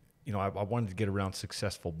 I wanted to get around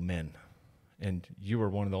successful men. And you were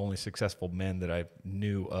one of the only successful men that I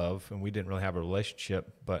knew of, and we didn't really have a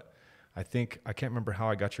relationship. But I can't remember how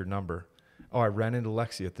I got your number. Oh, I ran into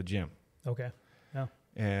Lexi at the gym. Okay. Yeah.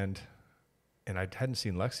 And I hadn't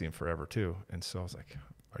seen Lexi in forever too. And so I was like,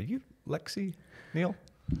 are you Lexi, Neil?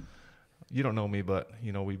 You don't know me, but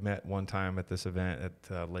we met one time at this event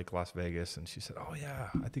at Lake Las Vegas, and she said, oh yeah,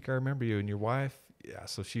 I think I remember you and your wife. Yeah.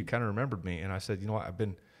 So she kind of remembered me. And I said, you know what? I've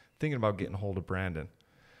been thinking about getting a hold of Brandon.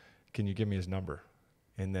 Can you give me his number?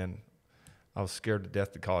 And then I was scared to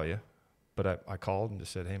death to call you, but I called and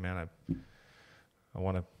just said, hey man, I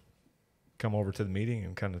want to come over to the meeting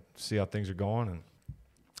and kind of see how things are going.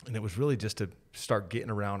 And it was really just to start getting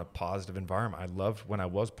around a positive environment. I loved when I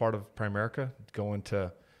was part of Primerica, going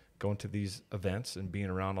to these events and being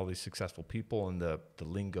around all these successful people and the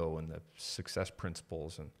lingo and the success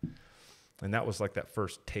principles. And that was like that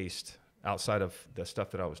first taste outside of the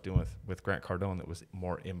stuff that I was doing with Grant Cardone that was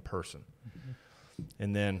more in person.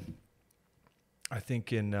 And then I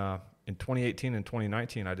think in 2018 and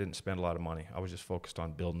 2019, I didn't spend a lot of money. I was just focused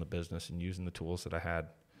on building the business and using the tools that I had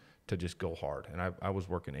to just go hard. And I was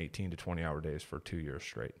working 18 to 20-hour days for 2 years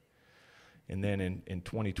straight. And then in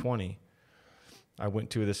 2020, I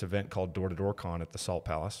went to this event called Door to Door Con at the Salt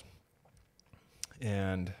Palace.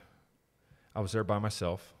 And I was there by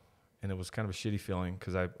myself. And it was kind of a shitty feeling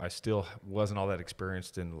because I still wasn't all that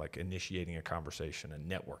experienced in like initiating a conversation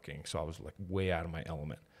and networking. So I was like way out of my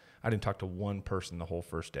element. I didn't talk to one person the whole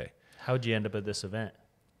first day. How'd you end up at this event?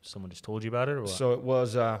 Someone just told you about it or what? So it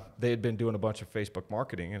was, they had been doing a bunch of Facebook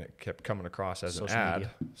marketing and it kept coming across as social an ad.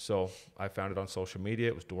 Media. So I found it on social media.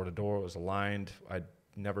 It was door to door. It was aligned. I'd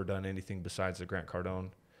never done anything besides the Grant Cardone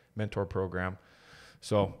mentor program.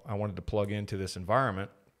 So I wanted to plug into this environment.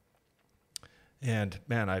 And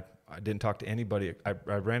man, I didn't talk to anybody. I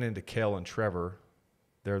ran into Kel and Trevor.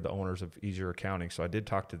 They're the owners of Easier Accounting. So I did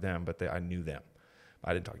talk to them, but I knew them.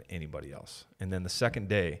 I didn't talk to anybody else. And then the second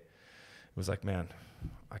day, it was like, man,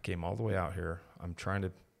 I came all the way out here. I'm trying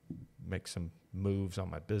to make some moves on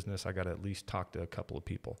my business. I got to at least talk to a couple of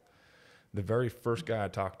people. The very first guy I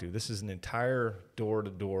talked to, this is an entire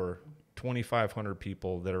door-to-door, 2,500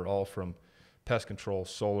 people that are all from pest control,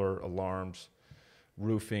 solar, alarms,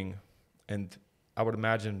 roofing, and I would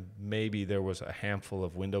imagine maybe there was a handful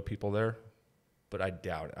of window people there, but I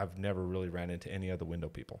doubt it. I've never really ran into any other window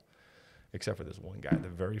people except for this one guy. The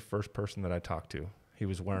very first person that I talked to, he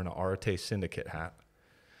was wearing an Arate Syndicate hat.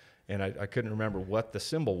 And I couldn't remember what the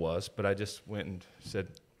symbol was, but I just went and said,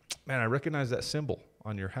 man, I recognize that symbol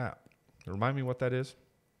on your hat. Remind me what that is?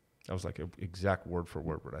 That was like an exact word for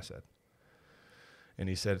word what I said. And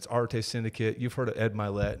he said, it's Arate Syndicate. You've heard of Ed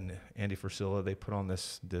Milet and Andy Frisilla. They put on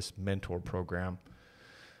this mentor program.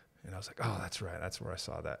 And I was like, oh, that's right. That's where I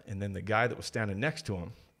saw that. And then the guy that was standing next to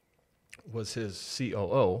him was his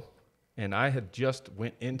COO. And I had just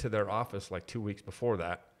went into their office like 2 weeks before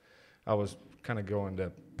that. I was kind of going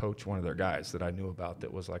to poach one of their guys that I knew about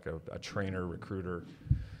that was like a trainer, recruiter.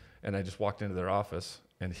 And I just walked into their office,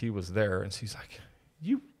 and he was there. And she's like,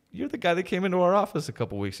 you're the guy that came into our office a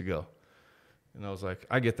couple weeks ago. And I was like,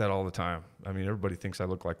 I get that all the time. I mean, everybody thinks I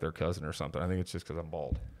look like their cousin or something. I think it's just because I'm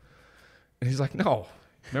bald. And he's like, no.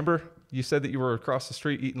 Remember you said that you were across the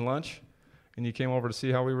street eating lunch, and you came over to see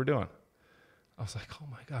how we were doing? I was like, oh,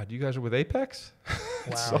 my God, you guys are with Apex?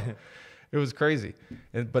 Wow. So it was crazy.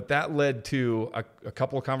 But that led to a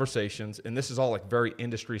couple of conversations, and this is all like very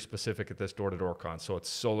industry specific at this door-to-door con. So it's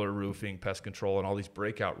solar, roofing, pest control, and all these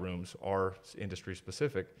breakout rooms are industry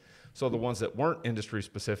specific. So the ones that weren't industry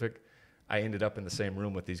specific, I ended up in the same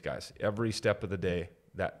room with these guys. Every step of the day,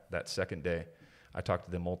 that second day, I talked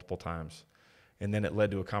to them multiple times. And then it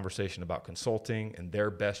led to a conversation about consulting, and their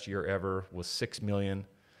best year ever was $6 million,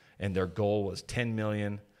 and their goal was $10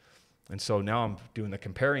 million. And so now I'm doing the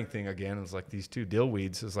comparing thing again. It's like these two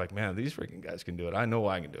dillweeds. It's like, man, these freaking guys can do it. I know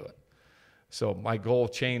I can do it. So my goal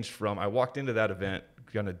changed from, I walked into that event,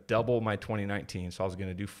 going to double my 2019. So I was going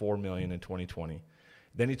to do $4 million in 2020.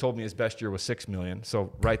 Then he told me his best year was $6 million.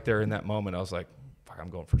 So right there in that moment, I was like, fuck, I'm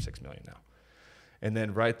going for $6 million now. And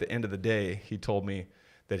then right at the end of the day, he told me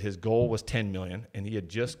that his goal was $10 million, and he had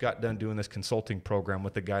just got done doing this consulting program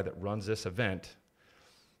with the guy that runs this event.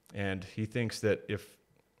 And he thinks that if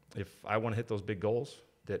I want to hit those big goals,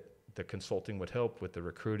 that the consulting would help with the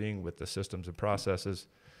recruiting, with the systems and processes.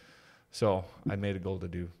 So I made a goal to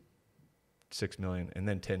do $6 million and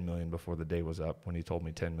then $10 million before the day was up when he told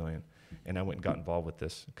me $10 million. And I went and got involved with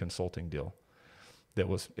this consulting deal. It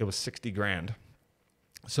was $60,000.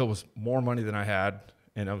 So it was more money than I had.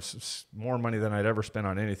 And it was more money than I'd ever spent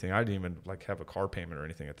on anything. I didn't even have a car payment or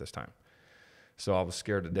anything at this time. So I was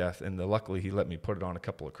scared to death. And luckily he let me put it on a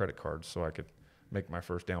couple of credit cards so I could make my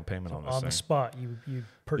first down payment on this thing. On the spot, you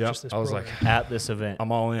purchased this program. I was like, at this event.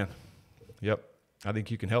 I'm all in. Yep. I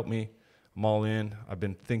think you can help me. I'm all in. I've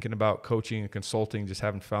been thinking about coaching and consulting, just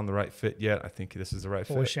haven't found the right fit yet. I think this is the right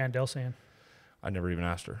fit. What was Chandel saying? I never even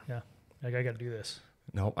asked her. Yeah. Like, I got to do this.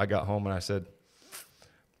 No, I got home and I said,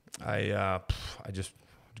 I just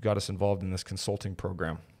got us involved in this consulting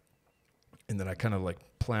program. And then I kind of like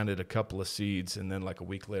planted a couple of seeds. And then like a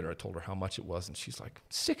week later, I told her how much it was. And she's like,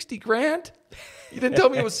 $60,000? You didn't tell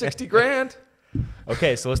me it was $60,000.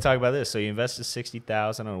 Okay, so let's talk about this. So you invested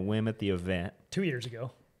 $60,000 on a whim at the event 2 years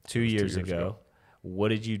ago. 2 years ago. What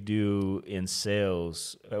did you do in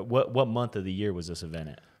sales? What month of the year was this event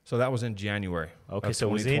at? So that was in January. Okay, so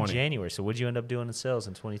it was in January. So what did you end up doing in sales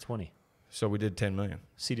in 2020? So we did $10 million.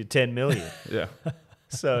 So you did $10 million. Yeah.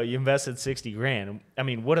 So you invested $60,000. I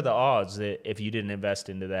mean, what are the odds that if you didn't invest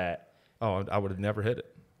into that? Oh, I would have never hit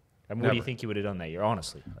it. I mean, what do you think you would have done that year,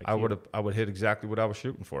 honestly? Like I would hit exactly what I was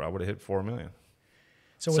shooting for. I would have hit $4 million.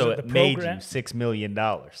 So it made you $6 million.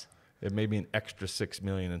 It made me an extra $6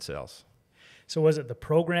 million in sales. So was it the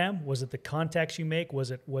program? Was it the contacts you make?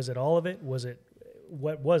 Was it all of it? What was it?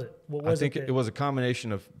 What was I think it was a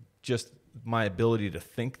combination of just my ability to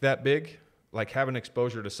think that big, like having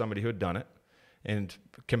exposure to somebody who had done it and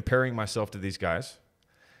comparing myself to these guys.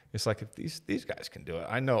 It's like, if these guys can do it,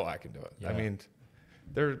 I know I can do it. Yeah. I mean,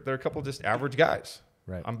 they're a couple of just average guys.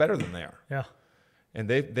 Right. I'm better than they are. Yeah. And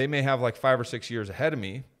they may have like 5 or 6 years ahead of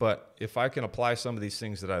me, but if I can apply some of these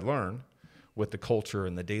things that I learn with the culture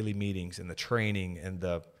and the daily meetings and the training and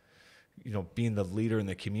the, being the leader and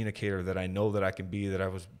the communicator that I know that I can be, that I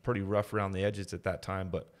was pretty rough around the edges at that time,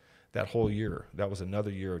 but that whole year, that was another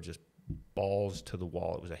year of just balls to the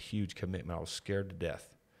wall. It was a huge commitment. I was scared to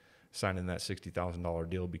death signing that $60,000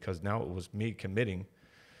 deal, because now it was me committing.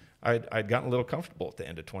 I'd gotten a little comfortable at the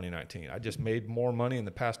end of 2019. I just made more money in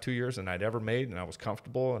the past 2 years than I'd ever made, and I was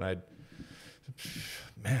comfortable, and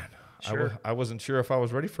Sure. I wasn't sure if I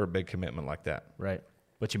was ready for a big commitment like that. Right.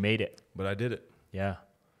 But you made it. But I did it. Yeah.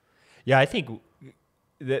 Yeah, I think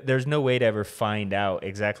there's no way to ever find out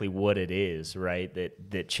exactly what it is, right,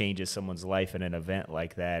 that changes someone's life in an event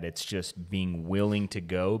like that. It's just being willing to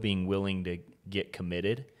go, being willing to get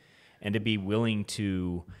committed, and to be willing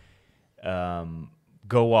to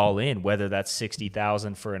go all in, whether that's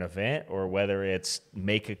 $60,000 for an event or whether it's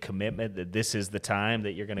make a commitment that this is the time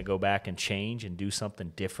that you're going to go back and change and do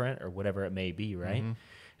something different or whatever it may be, right? Mm-hmm.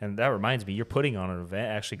 And that reminds me, you're putting on an event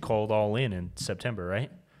actually called All In September,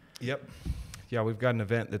 right? Yep. Yeah, we've got an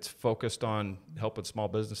event that's focused on helping small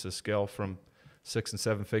businesses scale from 6 and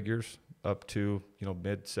 7 figures up to,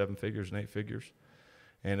 mid 7 figures and 8 figures.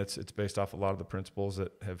 And it's based off a lot of the principles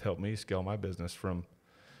that have helped me scale my business from,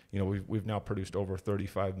 we've now produced over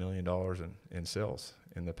 $35 million in sales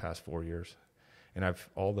in the past 4 years. And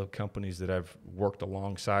all the companies that I've worked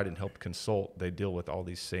alongside and helped consult, they deal with all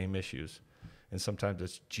these same issues. And sometimes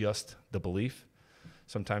it's just the belief.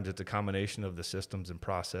 Sometimes it's a combination of the systems and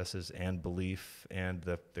processes and belief and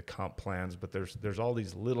the comp plans. But there's all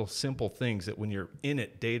these little simple things that when you're in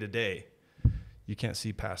it day to day, you can't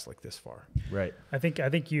see past like this far. Right. I think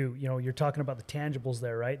you're talking about the tangibles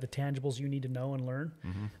there, right? The tangibles you need to know and learn.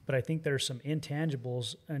 Mm-hmm. But I think there's some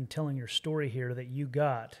intangibles in telling your story here that you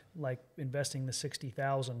got, like investing the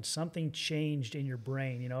 $60,000. Something changed in your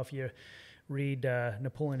brain. If you read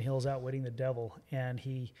Napoleon Hill's Outwitting the Devil, and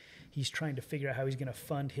he's trying to figure out how he's going to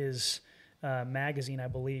fund his magazine, I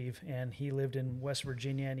believe. And he lived in West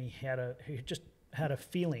Virginia, and he just had a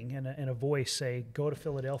feeling and a voice say, go to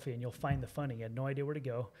Philadelphia and you'll find the funding. He had no idea where to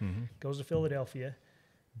go. Mm-hmm. Goes to Philadelphia,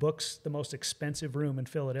 books the most expensive room in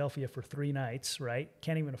Philadelphia for 3 nights, right?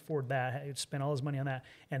 Can't even afford that. He'd spent all his money on that.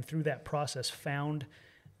 And through that process found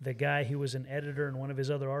the guy who was an editor in one of his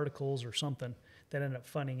other articles or something that ended up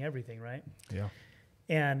funding everything, right? Yeah.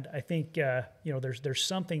 And I think, there's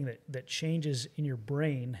something that changes in your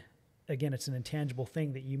brain. Again, it's an intangible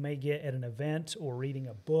thing that you may get at an event or reading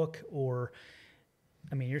a book or,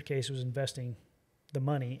 I mean, in your case, it was investing the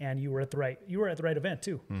money, and you were at the right event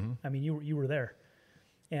too. Mm-hmm. I mean, you were there.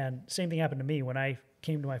 And same thing happened to me when I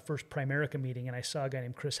came to my first Primerica meeting and I saw a guy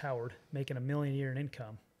named Chris Howard making $1 million a year in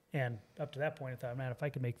income. And up to that point, I thought, man, if I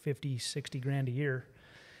could make 50, 60 grand a year,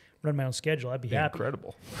 run my own schedule, I'd be happy.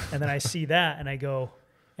 Incredible. And then I see that and I go,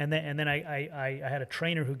 and then I had a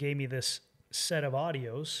trainer who gave me this set of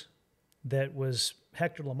audios that was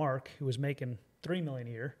Hector Lamarck, who was making $3 million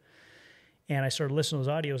a year. And I started listening to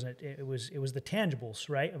those audios, and it was the tangibles,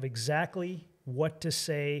 right, of exactly what to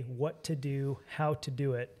say, what to do, how to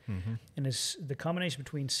do it. Mm-hmm. And it's the combination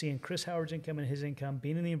between seeing Chris Howard's income and his income,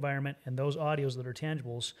 being in the environment, and those audios that are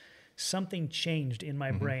tangibles, something changed in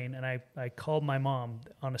my brain. And I called my mom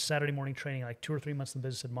on a Saturday morning training, like 2 or 3 months in the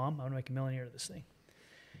business, said, Mom, I want to make $1 million a year of this thing.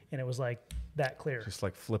 And it was like that clear. Just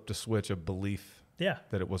like flipped a switch of belief. Yeah.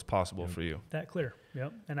 That it was possible for you. That clear.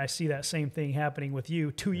 Yep. And I see that same thing happening with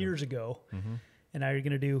you 2 years ago. Mm-hmm. And now you're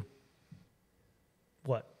going to do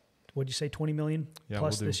what? What'd you say, 20 million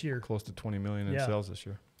plus we'll this year? Close to 20 million in sales this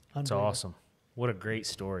year. That's awesome. What a great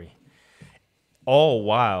story. All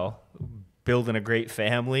while building a great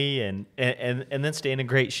family and then staying in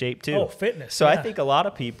great shape too. Oh, fitness. So I think a lot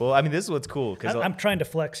of people, I mean, this is what's cool. I'm trying to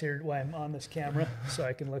flex here while I'm on this camera so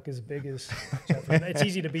I can look as big as Jefferson. It's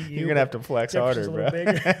easy to beat you. You're going to have to flex harder, bro.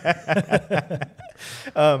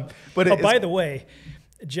 By the way,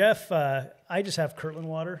 Jeff, I just have Kirtland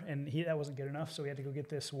water, and that wasn't good enough, so we had to go get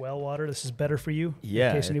this well water. This is better for you. Yeah.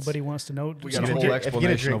 In case anybody wants to know. We got a whole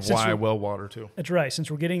explanation of why well water, too. That's right.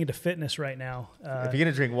 Since we're getting into fitness right now. If you're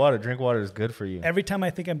going to drink water is good for you. Every time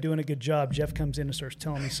I think I'm doing a good job, Jeff comes in and starts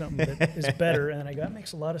telling me something that is better, and then I go, that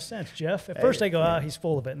makes a lot of sense, Jeff. At first I go, he's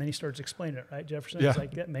full of it, and then he starts explaining it, right, Jefferson? Yeah. It's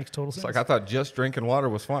like, that makes total sense. It's like, I thought just drinking water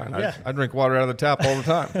was fine. Yeah. I drink water out of the tap all the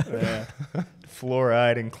time. Yeah.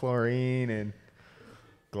 Fluoride and chlorine and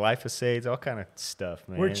glyphosates, all kind of stuff,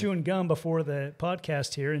 man. We're chewing gum before the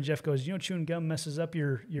podcast here, and Jeff goes, chewing gum messes up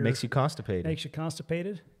your makes you constipated. Makes you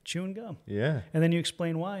constipated. Chewing gum. Yeah. And then you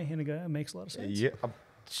explain why, and I go, it makes a lot of sense. Yeah.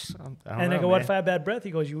 I go, what if I have bad breath?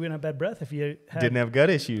 He goes, you wouldn't have bad breath if you didn't have gut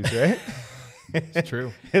issues, right? It's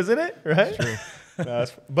true. Isn't it? Right? It's true. No,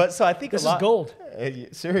 but so I think this is gold.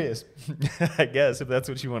 Serious, I guess, if that's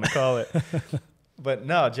what you want to call it. But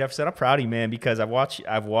no, Jefferson, I'm proud of you, man, because I've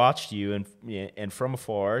watched you and from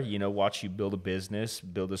afar, watch you build a business,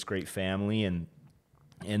 build this great family, and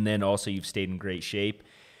then also you've stayed in great shape,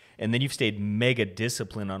 and then you've stayed mega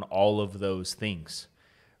disciplined on all of those things,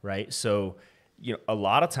 right? So, a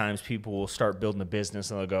lot of times people will start building a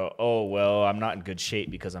business and they'll go, oh, well, I'm not in good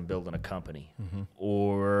shape because I'm building a company,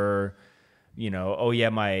 or I'm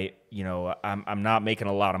not making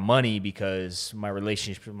a lot of money because my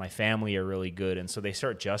relationships with my family are really good. And so they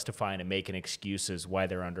start justifying and making excuses why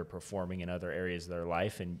they're underperforming in other areas of their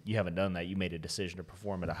life. And you haven't done that. You made a decision to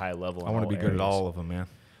perform at a high level. I want to be good at all of them, man.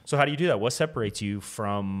 So how do you do that? What separates you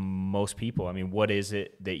from most people? I mean, what is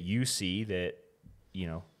it that you see that,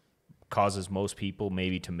 causes most people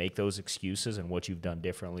maybe to make those excuses, and what you've done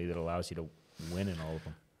differently that allows you to win in all of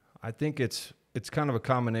them? I think it's kind of a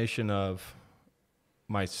combination of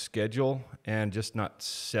my schedule and just not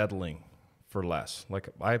settling for less. Like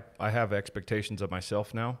I have expectations of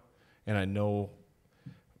myself now, and I know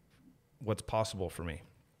what's possible for me.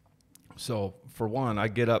 So for one, I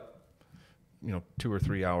get up, 2 or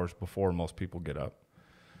 3 hours before most people get up.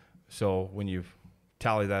 So when you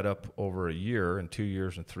tally that up over a year and 2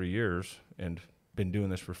 years and 3 years, and been doing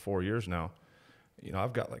this for 4 years now,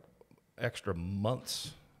 I've got like extra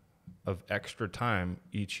months of extra time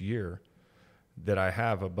each year that I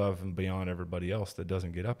have above and beyond everybody else that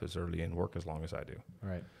doesn't get up as early and work as long as I do.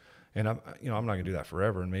 Right. And I'm not going to do that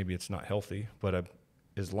forever, and maybe it's not healthy, but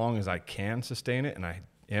as long as I can sustain it and I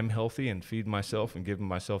am healthy and feed myself and giving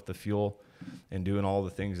myself the fuel and doing all the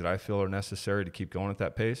things that I feel are necessary to keep going at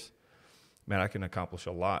that pace, man, I can accomplish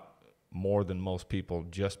a lot more than most people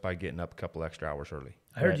just by getting up a couple extra hours early.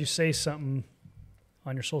 I heard you say something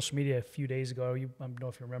on your social media a few days ago. I don't know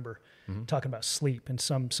if you remember, talking about sleep, and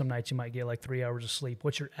some nights you might get like 3 hours of sleep.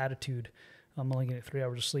 What's your attitude? I'm only getting 3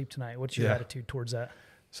 hours of sleep tonight. What's your attitude towards that?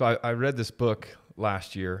 So I read this book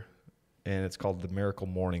last year, and it's called The Miracle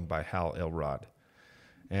Morning by Hal Elrod.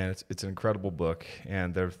 And it's an incredible book.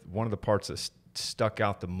 And there's one of the parts stuck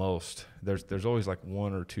out the most, there's always like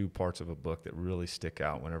one or two parts of a book that really stick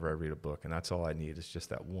out whenever I read a book, and that's all I need is just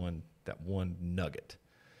that one nugget.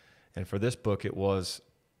 And for this book, it was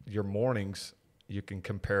your mornings you can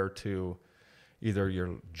compare to either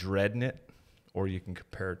you're dreading it or you can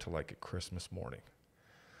compare it to like a Christmas morning.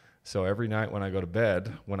 So every night when I go to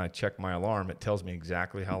bed, when I check my alarm, it tells me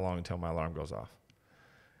exactly how long until my alarm goes off.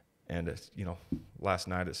 And it's, last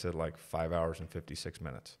night it said like 5 hours and 56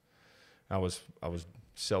 minutes. I was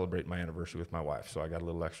celebrating my anniversary with my wife, so I got a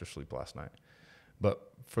little extra sleep last night. But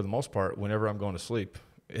for the most part, whenever I'm going to sleep,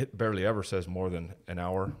 it barely ever says more than an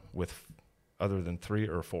hour other than 3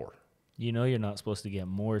 or 4. You're not supposed to get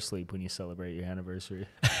more sleep when you celebrate your anniversary.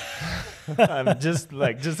 just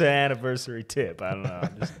an anniversary tip. I don't know.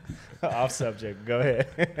 Just off subject. Go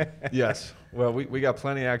ahead. Yes. Well, we got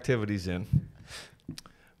plenty of activities in.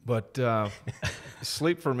 But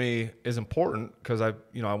sleep for me is important because I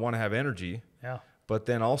want to have energy. Yeah. But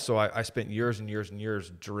then also I spent years and years and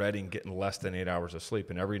years dreading getting less than 8 hours of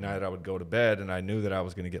sleep. And every night I would go to bed and I knew that I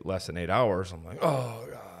was going to get less than 8 hours. I'm like, oh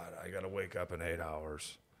God, I got to wake up in 8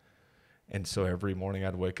 hours. And so every morning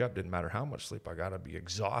I'd wake up, didn't matter how much sleep I got, I'd be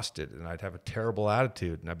exhausted and I'd have a terrible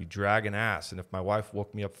attitude and I'd be dragging ass. And if my wife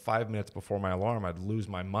woke me up 5 minutes before my alarm, I'd lose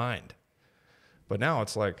my mind. But now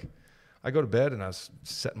it's like, I go to bed and I was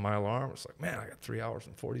setting my alarm. It's like, man, I got 3 hours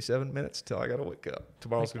and 47 minutes till I got to wake up.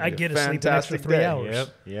 Tomorrow's going to be a fantastic sleep an extra 3 day.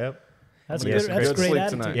 hours. Yep. That's Yes, good. That's good great sleep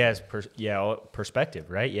attitude. tonight. Yes, perspective,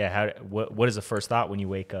 right? Yeah. What is the first thought when you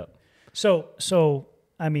wake up? So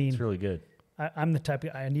I mean, It's really good. I'm the type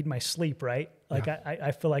I need my sleep, right? Like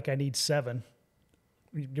I feel like I need 7.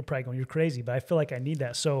 You're probably going, you're crazy, but I feel like I need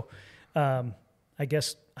that. So I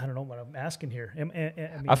guess I don't know what I'm asking here.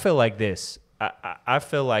 I feel like this. I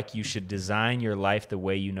feel like you should design your life the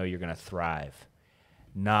way you know you're going to thrive.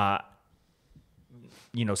 Not,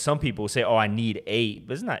 some people say, oh, I need 8.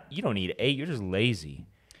 But it's not, you don't need 8. You're just lazy,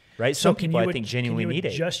 right? Some people I think genuinely need 8.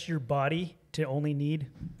 Can you adjust your body to only need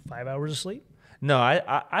 5 hours of sleep? No,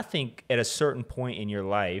 I think at a certain point in your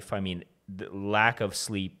life, I mean, the lack of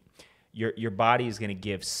sleep, your body is going to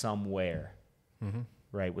give somewhere,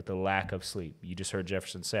 right, with the lack of sleep. You just heard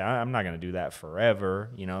Jefferson say, I'm not going to do that forever,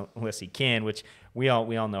 unless he can, which we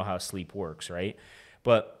all know how sleep works, right?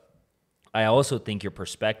 But I also think your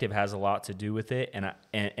perspective has a lot to do with it,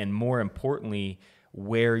 and more importantly,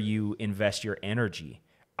 where you invest your energy.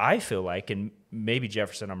 I feel like, and maybe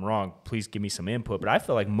Jefferson, I'm wrong, please give me some input, but I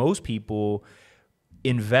feel like most people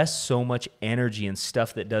invest so much energy in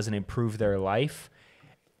stuff that doesn't improve their life,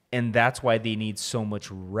 and that's why they need so much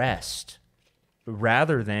rest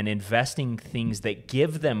rather than investing things that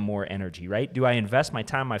give them more energy, right? Do I invest my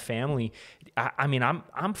time, my family? I mean,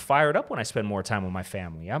 I'm fired up when I spend more time with my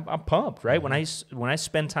family. I'm pumped, right? Mm-hmm. When I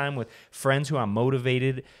spend time with friends who I'm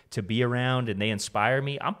motivated to be around and they inspire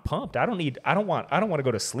me, I'm pumped. I don't want to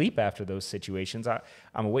go to sleep after those situations.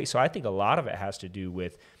 I'm awake. So I think a lot of it has to do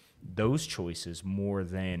with those choices more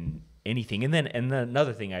than anything. And then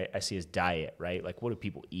another thing I see is diet, right? Like, what do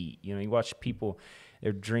people eat? You watch people,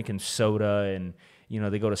 they're drinking soda and,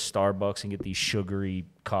 they go to Starbucks and get these sugary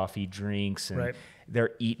coffee drinks and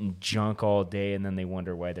they're eating junk all day and then they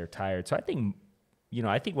wonder why they're tired. So I think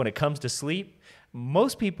when it comes to sleep,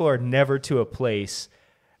 most people are never to a place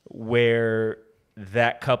where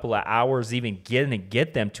that couple of hours even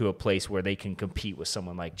get them to a place where they can compete with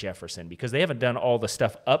someone like Jefferson, because they haven't done all the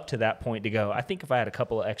stuff up to that point to go, I think if I had a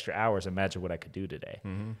couple of extra hours, imagine what I could do today.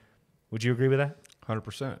 Mm-hmm. Would you agree with that?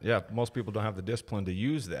 100%. Yeah. Most people don't have the discipline to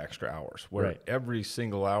use the extra hours, where every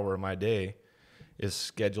single hour of my day is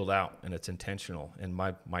scheduled out and it's intentional. And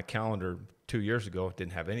my calendar 2 years ago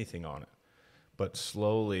didn't have anything on it. But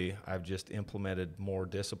slowly I've just implemented more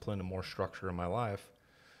discipline and more structure in my life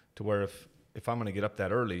to where if I'm going to get up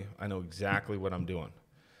that early, I know exactly what I'm doing.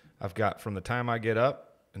 I've got, from the time I get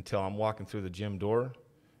up until I'm walking through the gym door,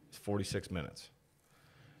 it's 46 minutes.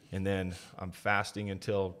 And then I'm fasting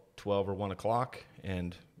until 12 or 1 o'clock.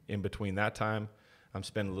 And in between that time, I'm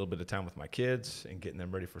spending a little bit of time with my kids and getting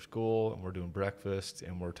them ready for school. And we're doing breakfast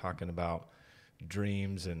and we're talking about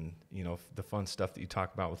dreams and, the fun stuff that you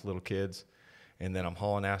talk about with little kids. And then I'm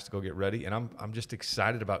hauling ass to go get ready. And I'm just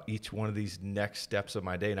excited about each one of these next steps of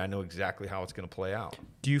my day. And I know exactly how it's going to play out.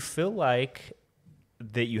 Do you feel like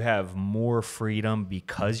that you have more freedom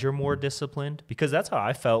because you're more disciplined? Because that's how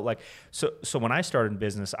I felt. Like, so when I started in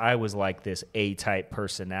business, I was like this A-type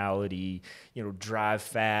personality, drive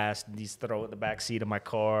fast, these throw it in the back seat of my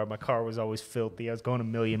car. My car was always filthy. I was going a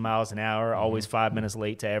million miles an hour, always 5 minutes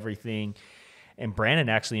late to everything. And Brandon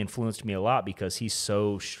actually influenced me a lot because he's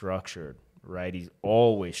so structured. Right, he's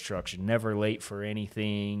always structured, never late for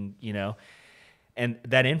anything, And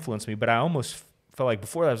that influenced me, but I almost felt like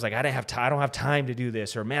before that I was like, I don't have time to do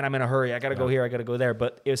this, or man, I'm in a hurry. I got to go here. I got to go there.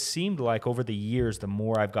 But it seemed like over the years, the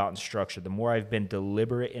more I've gotten structured, the more I've been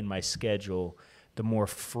deliberate in my schedule, the more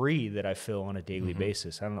free that I feel on a daily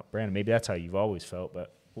basis. I don't know, Brandon, maybe that's how you've always felt,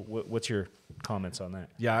 but what's your comments on that?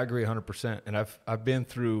 Yeah, I agree 100%. And I've been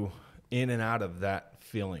through in and out of that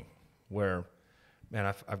feeling where,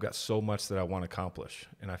 man, I've got so much that I want to accomplish,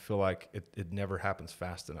 and I feel like it never happens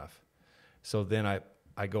fast enough. So then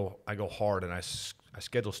I go hard, and I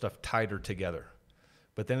schedule stuff tighter together.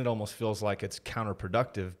 But then it almost feels like it's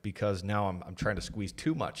counterproductive because now I'm trying to squeeze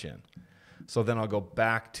too much in. So then I'll go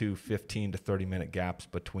back to 15 to 30-minute gaps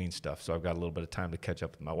between stuff. So I've got a little bit of time to catch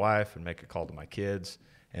up with my wife and make a call to my kids.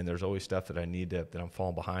 And there's always stuff that that I'm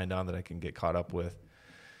falling behind on that I can get caught up with.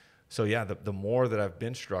 So yeah, the more that I've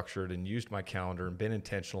been structured and used my calendar and been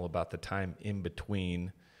intentional about the time in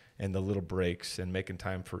between and the little breaks and making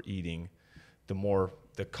time for eating,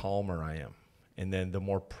 the calmer I am. And then the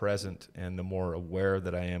more present and the more aware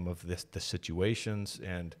that I am of the situations,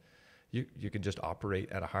 and you can just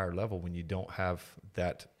operate at a higher level when you don't have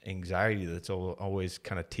that anxiety that's always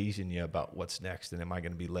kind of teasing you about what's next and am I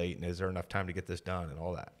going to be late and is there enough time to get this done and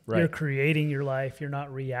all that. Right. You're creating your life. You're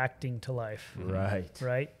not reacting to life. Right.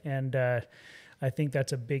 Right. And I think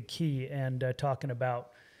that's a big key. And talking about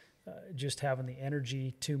just having the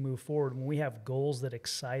energy to move forward. When we have goals that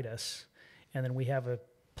excite us, and then we have a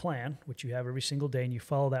plan, which you have every single day, and you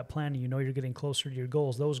follow that plan, and you know you're getting closer to your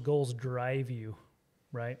goals. Those goals drive you,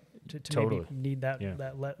 right? To totally. maybe need that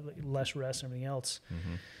less rest and everything else.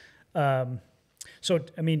 So,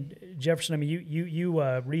 I mean, Jefferson, I mean,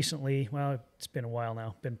 you recently, well, it's been a while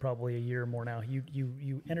now, been probably a year or more now.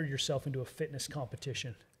 You entered yourself into a fitness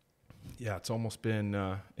competition. Yeah, it's almost been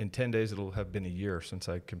in 10 days. It'll have been a year since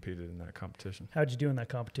I competed in that competition. How'd you do in that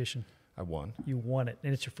competition? I won. You won it,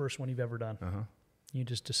 and it's your first one you've ever done. You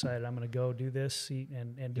just decided, I'm going to go do this.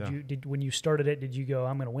 And did when you started it, did you go,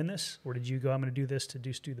 I'm going to win this? Or did you go, I'm going to do this to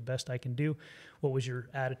just do the best I can do? What was your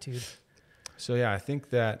attitude? So, yeah, I think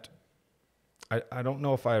that I don't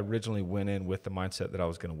know if I originally went in with the mindset that I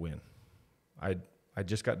was going to win. I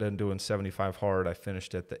just got done doing 75 hard. I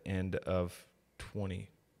finished at the end of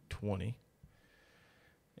 2020.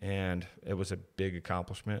 And it was a big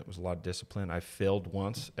accomplishment. It was a lot of discipline. I failed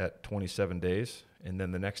once at 27 days. And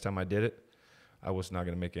then the next time I did it, I was not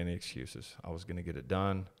going to make any excuses. I was going to get it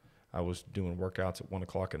done. I was doing workouts at 1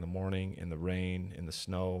 o'clock in the morning, in the rain, in the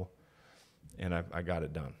snow, and I got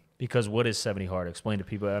it done. Because what is 70 hard? Explain to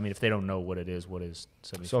people. I mean, if they don't know what it is, what is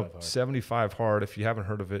 75 hard? 75 hard, if you haven't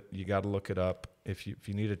heard of it, you got to look it up. If you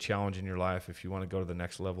need a challenge in your life, if you want to go to the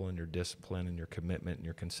next level in your discipline and your commitment and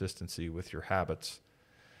your consistency with your habits,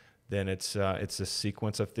 then it's a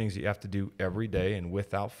sequence of things that you have to do every day, and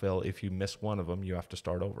without fail, if you miss one of them, you have to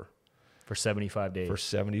start over. For 75 days. For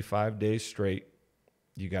 75 days straight,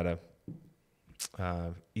 you got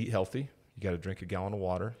to eat healthy. You got to drink a gallon of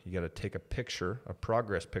water. You got to take a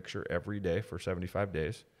progress picture every day for 75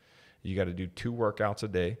 days. You got to do 2 workouts a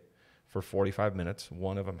day for 45 minutes.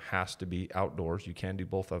 One of them has to be outdoors. You can do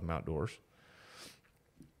both of them outdoors.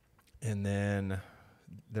 And then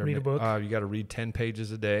read a book. You got to read 10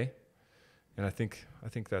 pages a day. And I think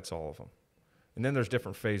that's all of them. And then there's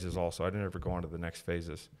different phases also. I didn't ever go on to the next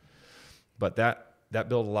phases. But that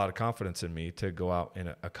built a lot of confidence in me to go out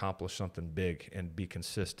and accomplish something big and be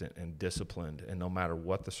consistent and disciplined. And no matter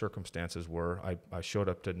what the circumstances were, I showed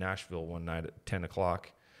up to Nashville one night at 10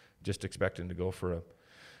 o'clock just expecting to go for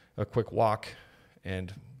a quick walk.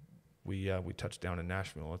 And we touched down in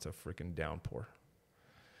Nashville. It's a freaking downpour.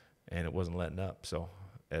 And it wasn't letting up. So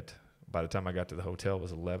by the time I got to the hotel, it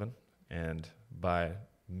was 11. And by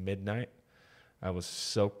midnight, I was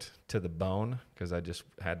soaked to the bone because I just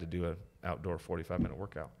had to do an outdoor 45-minute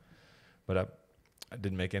workout. But I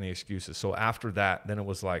didn't make any excuses. So after that, then it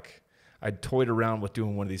was like I toyed around with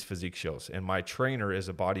doing one of these physique shows. And my trainer is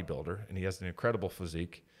a bodybuilder, and he has an incredible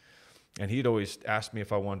physique. And he'd always ask me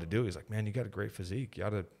if I wanted to do it. He's like, man, you got a great physique. We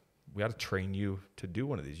got to train you to do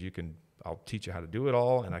one of these. I'll teach you how to do it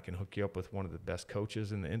all, and I can hook you up with one of the best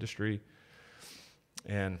coaches in the industry.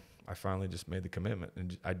 And I finally just made the commitment,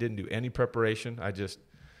 and I didn't do any preparation.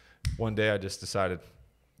 One day I just decided,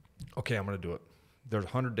 okay, I'm going to do it. There's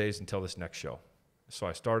 100 days until this next show. So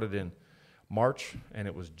I started in March, and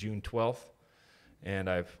it was June 12th. And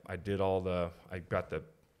I got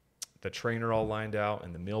the trainer all lined out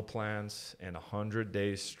and the meal plans and 100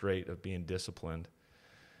 days straight of being disciplined.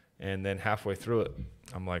 And then halfway through it,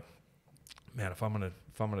 I'm like, man, if I'm going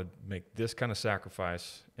to make this kind of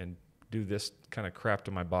sacrifice and do this kind of crap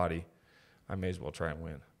to my body, I may as well try and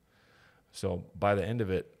win. So by the end of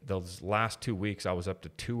it, those last 2 weeks, I was up to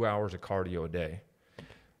 2 hours of cardio a day.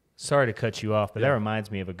 Sorry to cut you off, but Yeah. that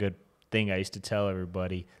reminds me of a good thing I used to tell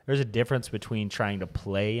everybody. There's a difference between trying to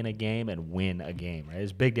play in a game and win a game, right?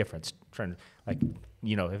 There's a big difference. Trying to, like,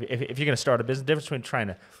 you know, if you're going to start a business, difference between trying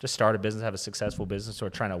to just start a business, have a successful business, or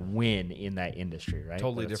trying to win in that industry, right?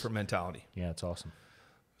 Totally different mentality. Yeah, it's awesome.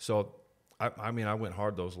 So, I mean, I went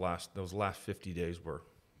hard those last 50 days were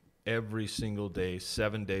every single day,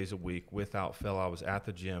 7 days a week, without fail. I was at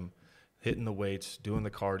the gym, hitting the weights, doing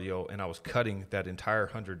the cardio, and I was cutting that entire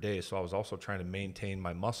 100 days. So I was also trying to maintain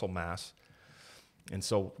my muscle mass. And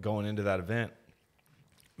so going into that event,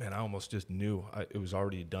 man, I almost just knew it was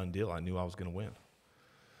already a done deal. I knew I was going to win.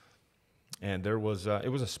 And it was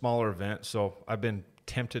a smaller event, so I've been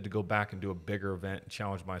tempted to go back and do a bigger event and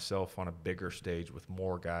challenge myself on a bigger stage with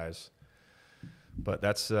more guys. But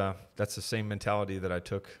that's the same mentality that I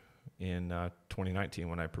took in 2019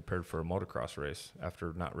 when I prepared for a motocross race.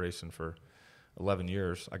 After not racing for 11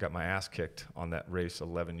 years, I got my ass kicked on that race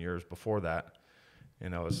 11 years before that.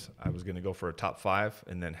 And I was going to go for a top 5,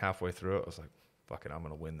 and then halfway through it, I was like, fuck it, I'm going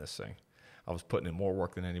to win this thing. I was putting in more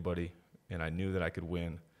work than anybody, and I knew that I could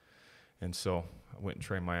win. And so I went and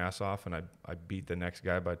trained my ass off, and I beat the next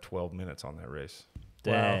guy by 12 minutes on that race.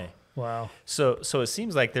 Dang. Wow. So it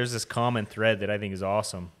seems like there's this common thread that I think is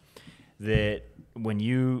awesome, that when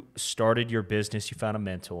you started your business, you found a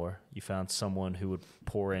mentor, you found someone who would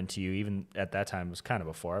pour into you. Even at that time, it was kind of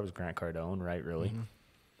before I was Grant Cardone, right, really? Mm-hmm.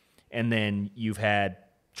 And then you've had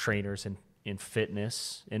trainers in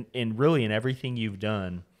fitness, and really in everything you've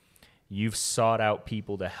done, you've sought out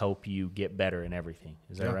people to help you get better in everything.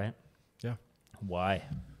 Is that right? Yeah. Why?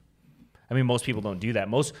 I mean, most people don't do that.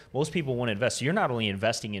 Most people want to invest. So you're not only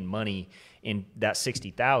investing in money in that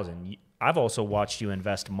 $60,000. I've also watched you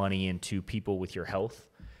invest money into people with your health.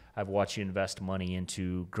 I've watched you invest money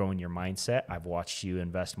into growing your mindset. I've watched you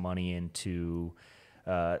invest money into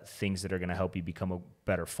things that are going to help you become a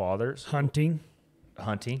better father. Hunting,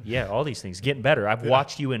 yeah, all these things. Getting better. I've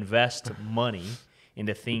watched you invest money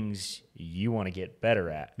into things you want to get better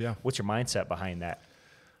at. Yeah. What's your mindset behind that?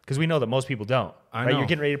 Because we know that most people don't. I right? know. You're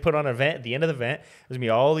getting ready to put on an event. At the end of the event, there's going to be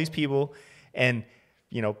all these people, and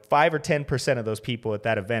 5 or 10% of those people at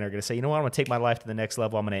that event are going to say, you know what, I'm going to take my life to the next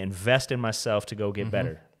level. I'm going to invest in myself to go get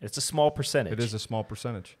better. It's a small percentage. It is a small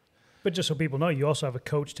percentage. but just so people know, you also have a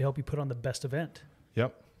coach to help you put on the best event.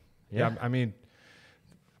 Yep. Yeah. I mean,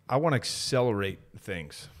 I want to accelerate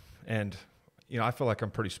things, and I feel like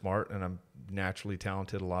I'm pretty smart and I'm naturally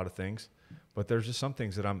talented at a lot of things, but there's just some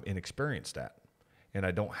things that I'm inexperienced at, and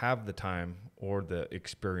I don't have the time or the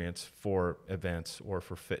experience for events or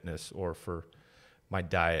for fitness or for my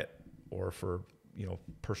diet or for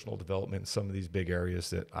personal development in some of these big areas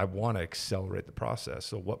that I want to accelerate the process.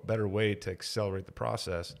 So what better way to accelerate the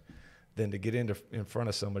process than to get in front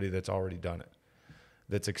of somebody that's already done it,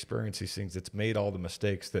 that's experienced these things, that's made all the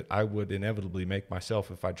mistakes that I would inevitably make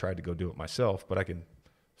myself if I tried to go do it myself, but I can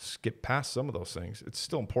skip past some of those things. It's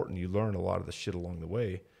still important you learn a lot of the shit along the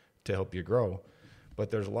way to help you grow, but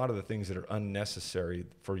there's a lot of the things that are unnecessary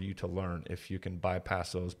for you to learn if you can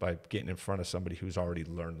bypass those by getting in front of somebody who's already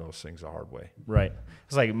learned those things the hard way. Right.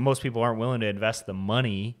 It's like most people aren't willing to invest the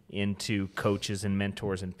money into coaches and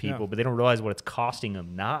mentors and people, but they don't realize what it's costing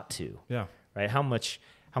them not to. Yeah. Right. How much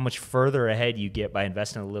further ahead you get by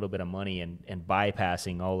investing a little bit of money and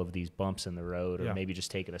bypassing all of these bumps in the road, or maybe just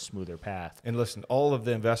taking a smoother path. And listen, all of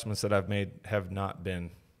the investments that I've made have not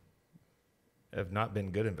been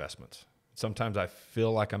good investments. Sometimes I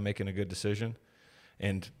feel like I'm making a good decision,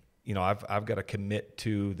 and I've got to commit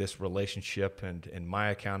to this relationship and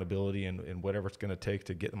my accountability and whatever it's going to take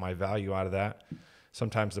to get my value out of that.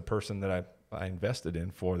 Sometimes the person that I invested in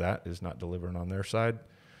for that is not delivering on their side,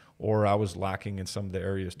 or I was lacking in some of the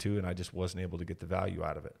areas too, and I just wasn't able to get the value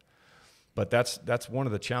out of it. But that's one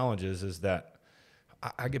of the challenges, is that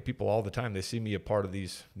I get people all the time. They see me a part of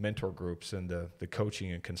these mentor groups and the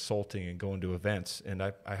coaching and consulting and going to events. And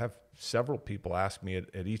I have several people ask me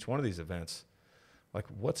at each one of these events, like,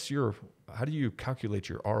 how do you calculate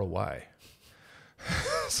your ROI?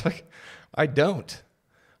 It's like, I don't.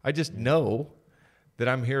 I just know that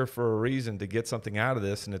I'm here for a reason to get something out of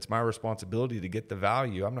this, and it's my responsibility to get the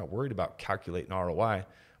value. I'm not worried about calculating ROI.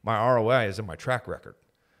 My ROI is in my track record.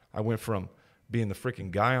 I went from being the freaking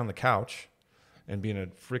guy on the couch and being a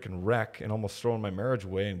freaking wreck and almost throwing my marriage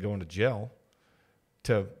away and going to jail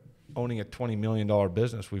to owning a $20 million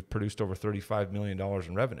business. We've produced over $35 million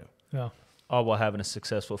in revenue. Yeah. All while having a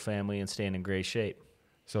successful family and staying in great shape.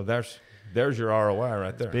 So there's your ROI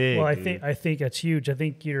right there. Big, well, dude. I think that's huge. I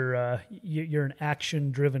think you're an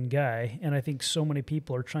action-driven guy, and I think so many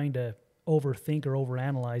people are trying to overthink or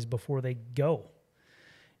overanalyze before they go.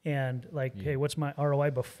 And like, hey, what's my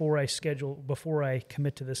ROI before I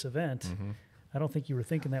commit to this event? Mm-hmm. I don't think you were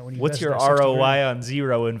thinking that when you. What's your invested that $60 ROI grand. on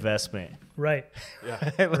zero investment? Right.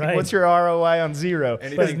 Yeah. Like, Right. What's your ROI on zero?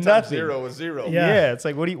 Anything It's times nothing. 0 is 0. Yeah. It's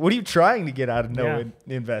like, what are you trying to get out of no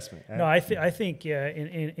Yeah. investment? No, I think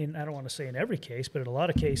in I don't want to say in every case, but in a lot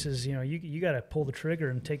of cases, you got to pull the trigger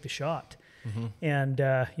and take the shot. Mm-hmm. And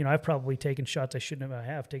I've probably taken shots I shouldn't have. I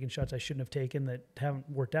have taken shots I shouldn't have taken that haven't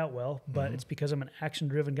worked out well. But it's because I'm an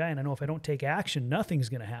action-driven guy, and I know if I don't take action, nothing's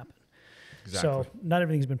going to happen. Exactly. So not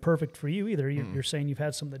everything's been perfect for you either. You're saying you've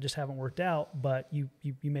had some that just haven't worked out, but you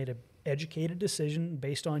made an educated decision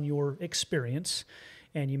based on your experience,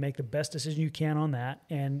 and you make the best decision you can on that.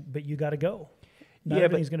 But you got to go. Not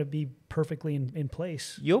everything's going to be perfectly in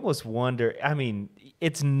place. You almost wonder, I mean,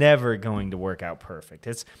 it's never going to work out perfect.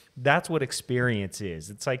 That's what experience is.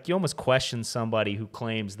 It's like you almost question somebody who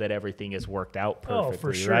claims that everything has worked out perfectly,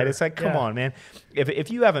 for sure. right? It's like, come on, man.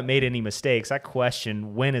 If you haven't made any mistakes, I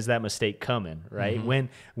question, when is that mistake coming, right? Mm-hmm.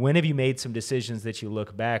 When have you made some decisions that you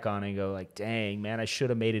look back on and go like, dang, man, I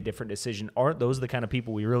should have made a different decision? Aren't those the kind of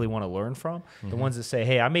people we really want to learn from? The ones that say,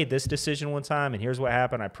 hey, I made this decision one time and here's what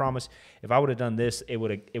happened. I promise if I would have done this, it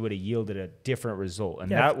would have yielded a different result.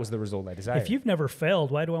 And that was the result I desired. If you've never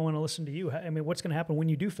failed, why do I want to listen to you? I mean, what's going to happen when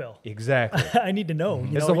you do fail? Exactly. I need to know.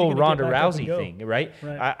 It's the whole Ronda Rousey go? thing, right?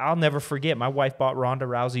 Right. I'll never forget. My wife bought Ronda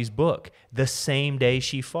Rousey's book the same day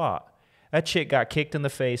she fought. That chick got kicked in the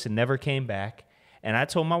face and never came back. And I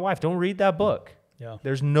told my wife, don't read that book. Yeah.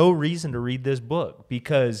 There's no reason to read this book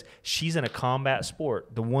because she's in a combat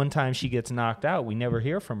sport. The one time she gets knocked out, we never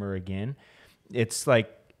hear from her again. It's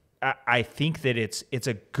like, I think that it's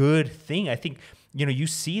a good thing. I think, you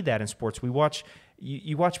see that in sports.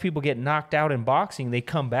 You watch people get knocked out in boxing, they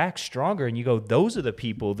come back stronger, and you go, those are the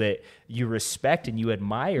people that you respect and you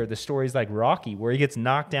admire. The stories like Rocky, where he gets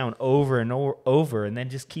knocked down over and over and then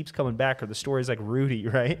just keeps coming back, or the stories like Rudy,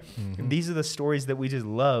 right? Mm-hmm. These are the stories that we just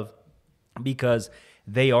love because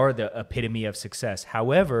they are the epitome of success.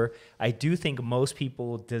 However, I do think most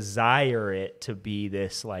people desire it to be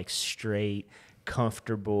this like straight,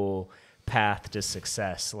 comfortable path to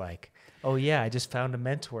success. Like, oh yeah, I just found a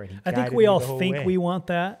mentor. And I think we all think we want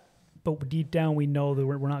that, but deep down we know that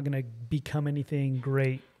we're not going to become anything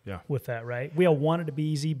great with that, right? We all want it to be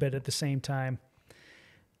easy, but at the same time,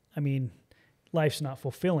 I mean, life's not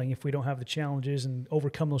fulfilling if we don't have the challenges and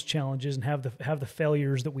overcome those challenges and have the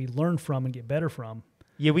failures that we learn from and get better from.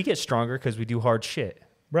 Yeah, we get stronger because we do hard shit.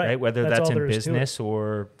 Right. Whether that's all in there is to business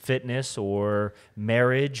or fitness or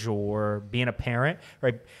marriage or being a parent,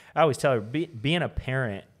 right? I always tell her, being a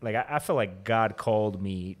parent, like I feel like God called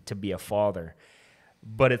me to be a father,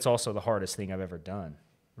 but it's also the hardest thing I've ever done,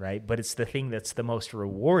 right? But it's the thing that's the most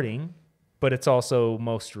rewarding, but it's also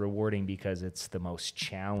most rewarding because it's the most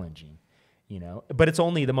challenging, But it's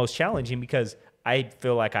only the most challenging because I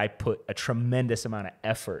feel like I put a tremendous amount of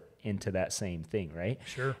effort into that same thing, right?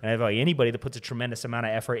 Sure. And I feel like anybody that puts a tremendous amount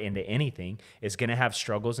of effort into anything is going to have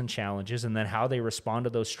struggles and challenges, and then how they respond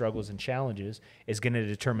to those struggles and challenges is going to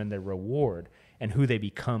determine their reward and who they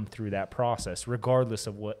become through that process, regardless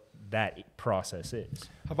of what that process is.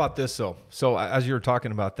 How about this, though? So as you were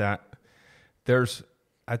talking about that,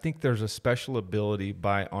 I think there's a special ability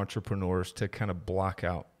by entrepreneurs to kind of block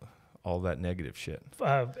out all that negative shit.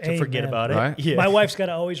 To forget about it. Right? Yeah. My wife's got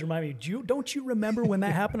to always remind me, don't you remember when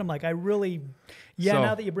that happened? I'm like,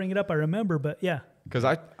 now that you bring it up, I remember, but yeah. Because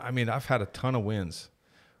I've had a ton of wins,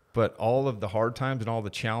 but all of the hard times and all the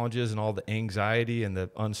challenges and all the anxiety and the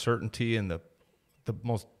uncertainty and the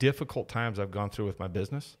most difficult times I've gone through with my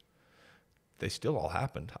business, they still all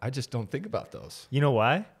happened. I just don't think about those. You know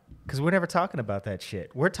why? Because we're never talking about that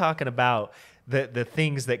shit. We're talking about the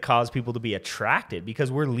things that cause people to be attracted, because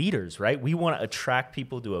we're leaders, right? We want to attract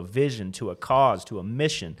people to a vision, to a cause, to a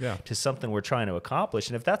mission, to something we're trying to accomplish.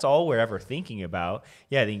 And if that's all we're ever thinking about,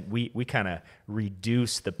 I think we kind of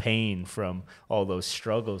reduce the pain from all those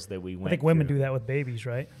struggles that we went through. I think women do that with babies,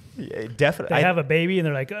 right? Yeah, definitely. They have a baby and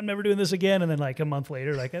they're like, I'm never doing this again. And then like a month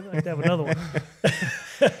later, like, I'd like to have another one.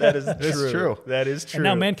 That is true. That is true. And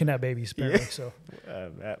now men can have babies, apparently. So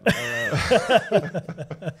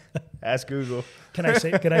ask Google. Can I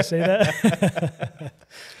say that?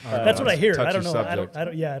 That's what I hear. I don't know. Subject. I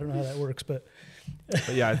don't know how that works, but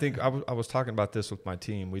yeah, I think I was talking about this with my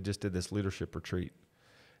team. We just did this leadership retreat,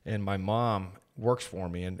 and my mom works for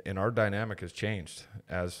me, and our dynamic has changed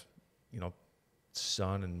as,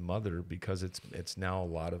 son and mother, because it's now a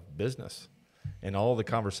lot of business. And all the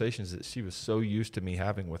conversations that she was so used to me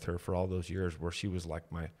having with her for all those years, where she was like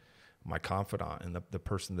my confidant and the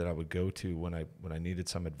person that I would go to when I needed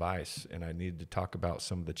some advice and I needed to talk about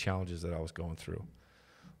some of the challenges that I was going through.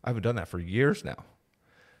 I haven't done that for years now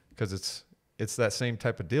because it's that same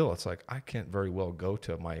type of deal. It's like I can't very well go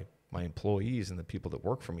to my employees and the people that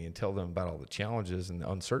work for me and tell them about all the challenges and the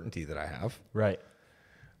uncertainty that I have. Right.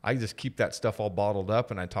 I just keep that stuff all bottled up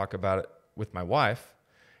and I talk about it with my wife,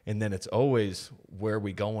 and then it's always where are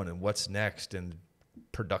we going and what's next and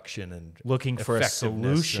production and looking for a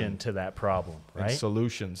effectiveness solution to that problem, right? and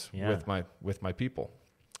solutions Yeah. with my people.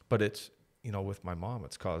 But it's, with my mom,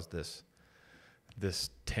 it's caused this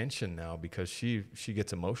tension now because she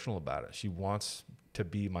gets emotional about it. She wants to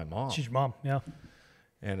be my mom. She's your mom, yeah.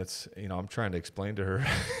 And it's, I'm trying to explain to her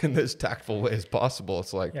in this tactful way as possible.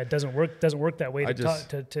 It's like, Yeah, it doesn't work that way I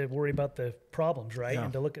to worry about the problems, right? Yeah.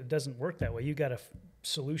 And it doesn't work that way. You got to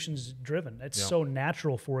solutions driven. It's Yeah. so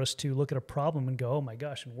natural for us to look at a problem and go, oh my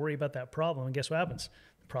gosh, and worry about that problem. And guess what happens?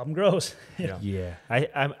 The problem grows. yeah. Yeah.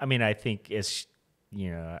 I mean, I think it's, I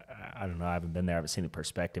don't know. I haven't been there. I haven't seen the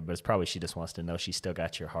perspective, but it's probably she just wants to know she's still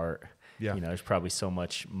got your heart. Yeah. There's probably so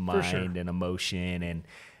much mind and emotion and,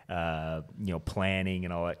 planning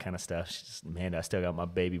and all that kind of stuff. She's just, man, I still got my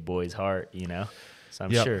baby boy's heart, So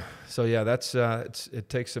I'm Yep. sure. So yeah, that's it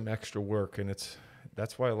takes some extra work, and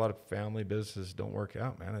that's why a lot of family businesses don't work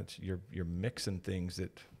out, man. It's you're mixing things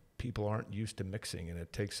that people aren't used to mixing, and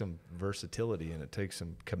it takes some versatility and it takes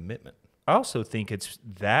some commitment. I also think it's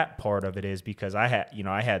that part of it is because I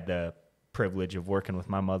had the privilege of working with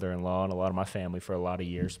my mother-in-law and a lot of my family for a lot of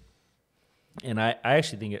years. And I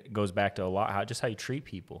actually think it goes back to a lot how you treat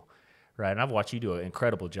people, right? And I've watched you do an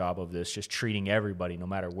incredible job of this, just treating everybody no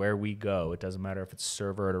matter where we go. It doesn't matter if it's a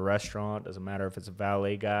server at a restaurant, doesn't matter if it's a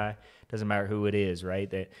valet guy, doesn't matter who it is, right?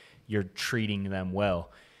 That you're treating them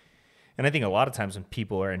well. And I think a lot of times when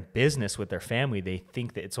people are in business with their family, they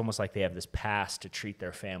think that it's almost like they have this past to treat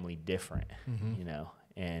their family different,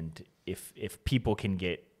 And if people can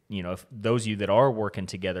get, if those of you that are working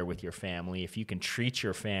together with your family, if you can treat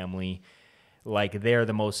your family like they're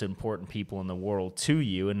the most important people in the world to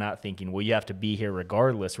you and not thinking, well, you have to be here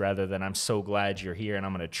regardless, rather than I'm so glad you're here and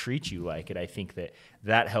I'm going to treat you like it. I think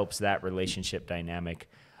that helps that relationship dynamic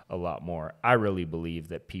a lot more. I really believe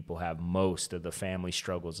that people have most of the family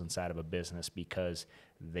struggles inside of a business because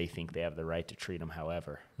they think they have the right to treat them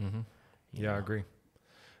however. Mm-hmm. Yeah, I agree.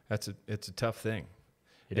 It's a tough thing.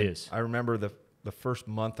 It is. I remember the first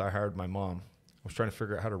month I hired my mom, I was trying to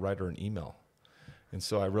figure out how to write her an email. And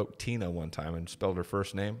so I wrote Tina one time and spelled her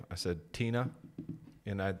first name. I said, Tina.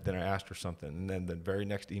 And then I asked her something. And then the very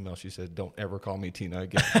next email, she said, don't ever call me Tina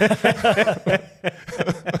again.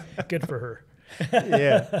 Good for her.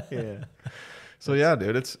 Yeah. So yeah,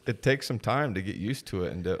 dude, it takes some time to get used to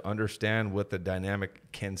it and to understand what the dynamic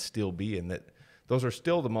can still be, and that those are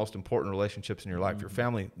still the most important relationships in your life. Your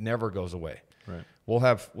family never goes away. Right. We'll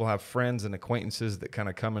have friends and acquaintances that kind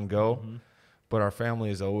of come and go, but our family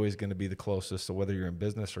is always going to be the closest. So whether you're in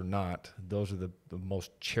business or not, those are the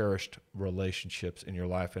most cherished relationships in your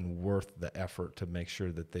life and worth the effort to make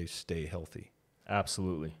sure that they stay healthy.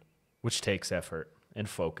 Absolutely. Which takes effort and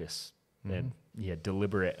focus and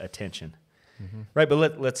deliberate attention. Right.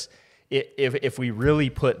 But let's if we really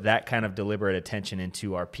put that kind of deliberate attention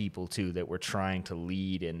into our people too, that we're trying to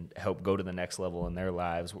lead and help go to the next level in their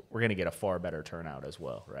lives, we're going to get a far better turnout as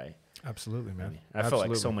well. Right. Absolutely, man. I feel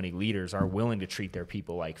like so many leaders are willing to treat their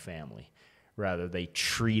people like family, rather they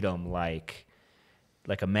treat them like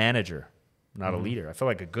a manager, not a leader. I feel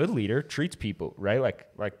like a good leader treats people right. Like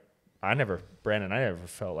Brandon, I never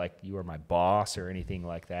felt like you were my boss or anything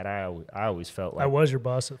like that. I always felt like I was your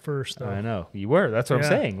boss at first, though. I know you were. That's what I'm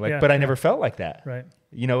saying. But I never felt like that. Right.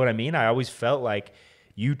 You know what I mean? I always felt like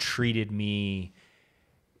you treated me.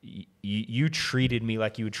 You treated me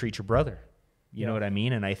like you would treat your brother. You know what I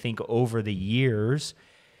mean? And I think over the years,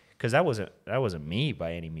 because that wasn't me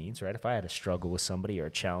by any means, right? If I had a struggle with somebody or a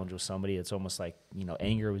challenge with somebody, it's almost like,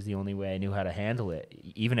 anger was the only way I knew how to handle it.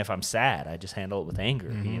 Even if I'm sad, I just handle it with anger,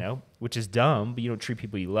 which is dumb, but you don't treat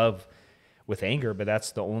people you love with anger, but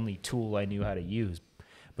that's the only tool I knew how to use.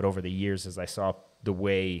 But over the years, as I saw the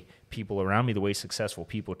way people around me, the way successful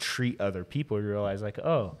people treat other people, you realize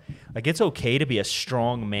it's okay to be a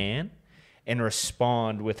strong man and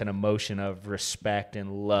respond with an emotion of respect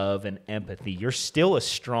and love and empathy. You're still a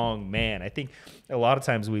strong man. I think a lot of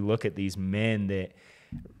times we look at these men that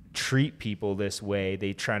treat people this way,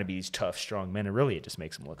 they try to be these tough, strong men, and really it just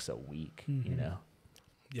makes them look so weak,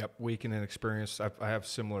 Yep, weak and inexperienced. I have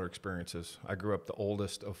similar experiences. I grew up the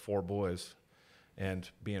oldest of 4 boys, and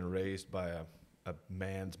being raised by a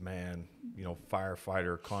man's man,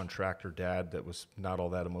 firefighter, contractor dad that was not all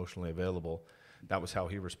that emotionally available. that was how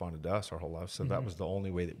he responded to us our whole life. So that was the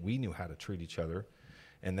only way that we knew how to treat each other.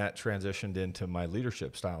 And that transitioned into my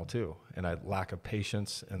leadership style too. And I lack of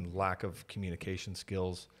patience and lack of communication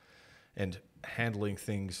skills and handling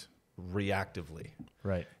things reactively.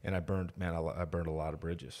 Right. And I burned a lot of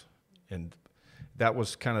bridges. And that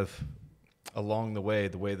was kind of along the way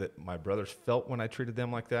that my brothers felt when I treated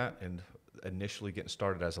them like that, and initially getting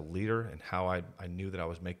started as a leader and how I knew that I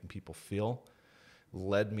was making people feel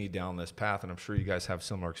led me down this path. And I'm sure you guys have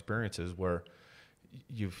similar experiences where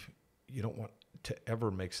you don't want to ever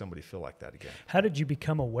make somebody feel like that again. How did you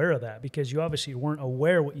become aware of that? Because you obviously weren't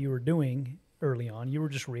aware what you were doing early on. You were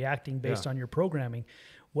just reacting based on your programming.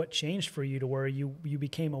 What changed for you to where you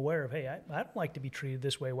became aware of, hey, I don't like to be treated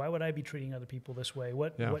this way. Why would I be treating other people this way?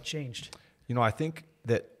 What changed? I think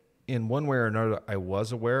that in one way or another, I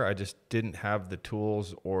was aware. I just didn't have the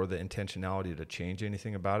tools or the intentionality to change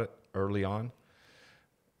anything about it early on.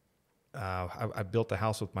 I built a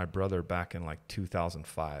house with my brother back in like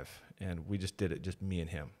 2005, and we just did it, just me and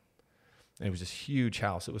him. And it was this huge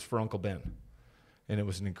house. It was for Uncle Ben, and it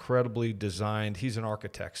was an incredibly designed. He's an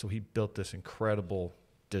architect, so he built this incredible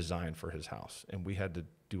design for his house, and we had to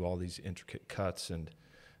do all these intricate cuts and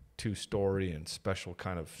 2-story and special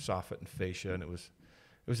kind of soffit and fascia, and it was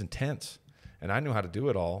intense. And I knew how to do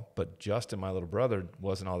it all, but Justin, my little brother,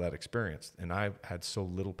 wasn't all that experienced, and I had so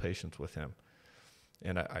little patience with him.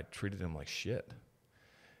 And I treated him like shit.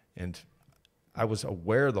 And I was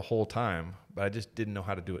aware the whole time, but I just didn't know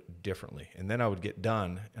how to do it differently. And then I would get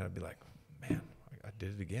done, and I'd be like, man, I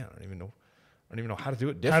did it again. I don't even know how to do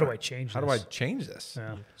it different. How do I change this? How do I change this?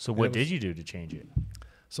 Yeah. So what did you do to change it?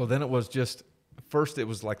 So then it was just, first it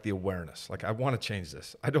was like the awareness. Like, I want to change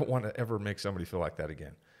this. I don't want to ever make somebody feel like that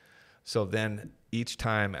again. So then each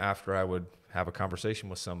time after I would have a conversation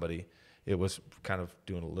with somebody, it was kind of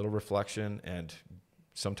doing a little reflection, and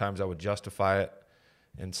sometimes I would justify it,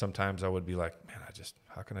 and sometimes I would be like, man,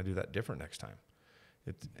 how can I do that different next time?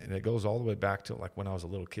 And it goes all the way back to like when I was a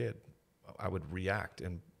little kid. I would react,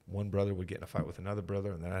 and one brother would get in a fight with another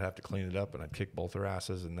brother, and then I'd have to clean it up, and I'd kick both their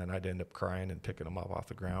asses, and then I'd end up crying and picking them up off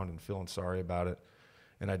the ground and feeling sorry about it.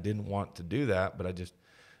 And I didn't want to do that, but I just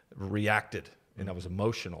reacted, and I was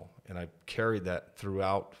emotional, and I carried that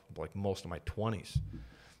throughout like most of my 20s,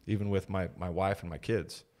 even with my wife and my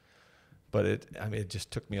kids. But it just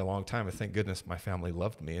took me a long time. And thank goodness my family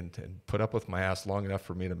loved me and put up with my ass long enough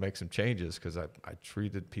for me to make some changes, because I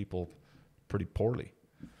treated people pretty poorly.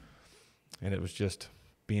 And it was just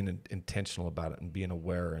being intentional about it and being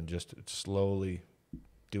aware and just slowly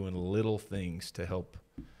doing little things to help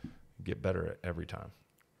get better every time.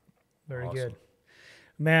 Very Awesome. good.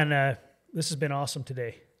 Man, this has been awesome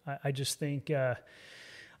today. I just think...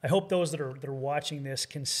 I hope those that are watching this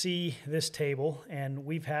can see this table, and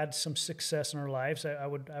we've had some success in our lives. I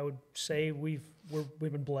would say we've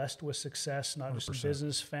been blessed with success, not 100%. Just in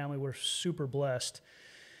business, family. We're super blessed,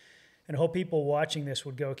 and I hope people watching this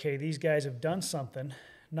would go, okay, these guys have done something,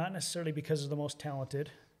 not necessarily because they're the most talented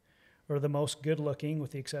or the most good looking, with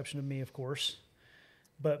the exception of me, of course,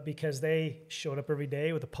 but because they showed up every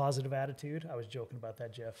day with a positive attitude. I was joking about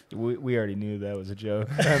that, Jeff. We already knew that was a joke.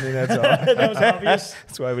 I mean, that's all. That was obvious.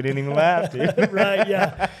 That's why we didn't even laugh, dude. Right,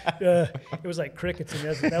 yeah. It was like crickets,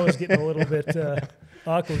 and that was getting a little bit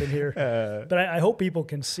awkward in here. But I hope people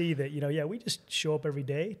can see that, we just show up every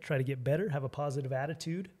day, try to get better, have a positive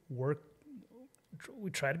attitude, work.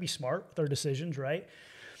 We try to be smart with our decisions, right?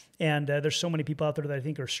 And there's so many people out there that I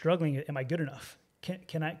think are struggling. Am I good enough?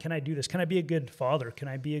 Can I do this? Can I be a good father? Can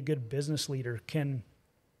I be a good business leader? Can,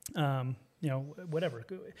 whatever.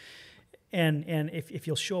 And if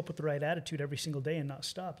you'll show up with the right attitude every single day and not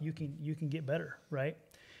stop, you can get better, right?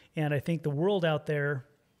 And I think the world out there,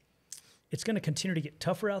 it's going to continue to get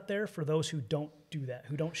tougher out there for those who don't do that,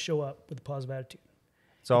 who don't show up with a positive attitude.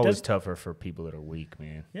 It's always tougher for people that are weak,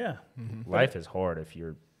 man. Yeah. Mm-hmm. Life is hard if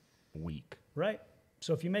you're weak. Right.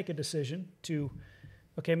 So if you make a decision to,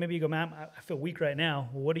 okay, maybe you go, man, I feel weak right now.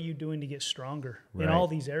 Well, what are you doing to get stronger in all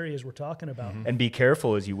these areas we're talking about? Mm-hmm. And be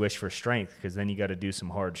careful as you wish for strength, because then you got to do some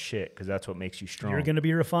hard shit, because that's what makes you strong. You're going to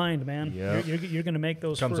be refined, man. Yep. You're going to make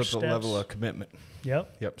those Comes first up to steps. a level of commitment.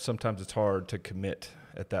 Yep. Sometimes it's hard to commit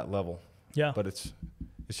at that level. Yeah. But it's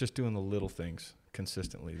just doing the little things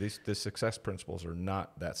consistently. The success principles are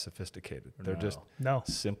not that sophisticated. They're just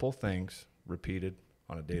simple things repeated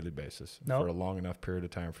on a daily basis for a long enough period of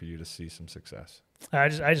time for you to see some success. I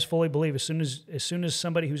just fully believe as soon as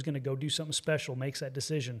somebody who's going to go do something special makes that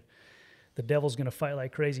decision, the devil's going to fight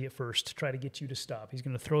like crazy at first to try to get you to stop. He's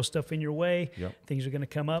going to throw stuff in your way. Yep. Things are going to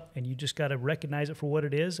come up, and you just got to recognize it for what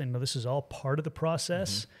it is. And this is all part of the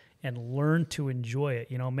process, and learn to enjoy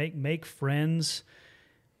it. Make friends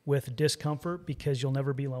with discomfort because you'll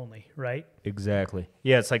never be lonely, right? Exactly.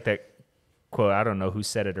 Yeah, it's like that quote. I don't know who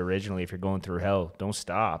said it originally. If you're going through hell, don't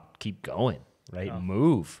stop. Keep going, right?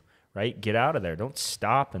 Move, right? Get out of there. Don't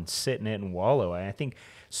stop and sit in it and wallow. And I think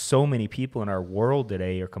so many people in our world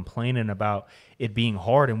today are complaining about it being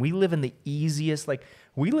hard. And we live in the easiest, like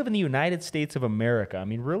we live in the United States of America. I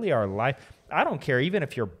mean, really our life, I don't care. Even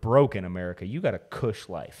if you're broke in America, you got a cush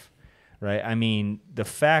life. Right? I mean, the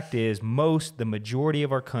fact is the majority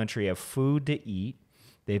of our country have food to eat.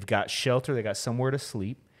 They've got shelter. They got somewhere to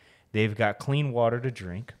sleep. They've got clean water to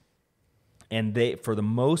drink. And for the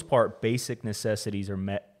most part, basic necessities are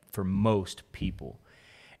met for most people.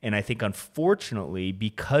 And I think, unfortunately,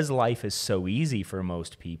 because life is so easy for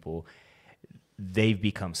most people, they've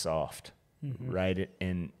become soft, right?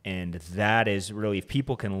 And that is really, if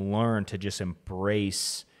people can learn to just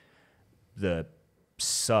embrace the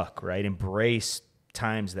suck, right? Embrace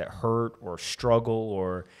times that hurt or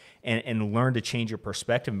struggle and learn to change your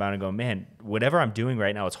perspective about it and go, man, whatever I'm doing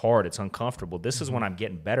right now, it's hard, it's uncomfortable. This is when I'm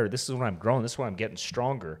getting better. This is when I'm growing. This is when I'm getting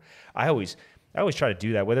stronger. I always try to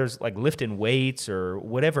do that, whether it's like lifting weights or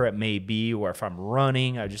whatever it may be, or if I'm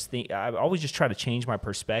running, I always just try to change my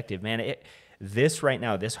perspective, man. This right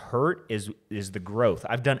now, this hurt is the growth.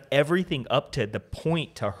 I've done everything up to the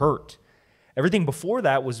point to hurt. Everything before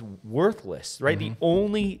that was worthless, right? The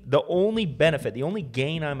only benefit, the only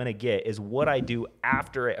gain I'm going to get is what I do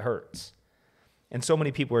after it hurts. And so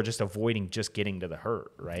many people are just avoiding just getting to the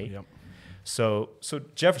hurt, right? Yep. So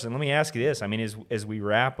Jefferson, let me ask you this. I mean, as we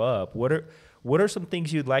wrap up, what are some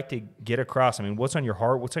things you'd like to get across? I mean, what's on your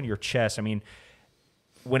heart? What's on your chest? I mean,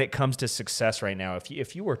 when it comes to success right now,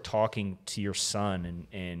 if you were talking to your son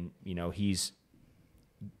and you know, he's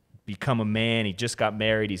become a man, he just got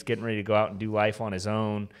married, he's getting ready to go out and do life on his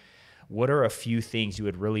own, what are a few things you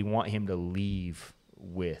would really want him to leave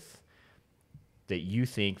with that you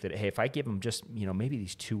think that, hey, if I give him just, you know, maybe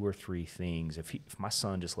these 2 or 3 things, if my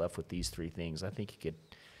son just left with these 3 things, I think he could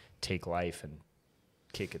take life and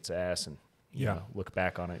kick its ass and you know, look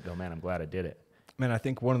back on it and go, man, I'm glad I did it. Man, I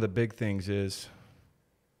think one of the big things is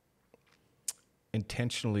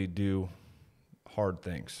intentionally do hard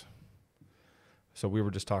things. So we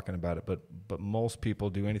were just talking about it, but most people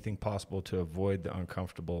do anything possible to avoid the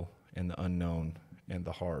uncomfortable and the unknown and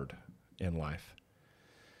the hard in life.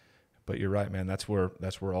 But you're right, man. That's where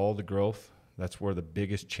all the growth, that's where the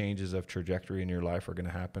biggest changes of trajectory in your life are going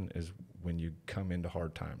to happen, is when you come into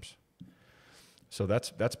hard times. So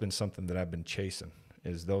that's been something that I've been chasing,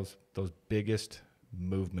 is those biggest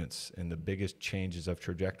movements and the biggest changes of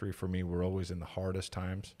trajectory for me were always in the hardest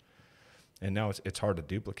times. And now it's hard to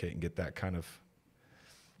duplicate and get that kind of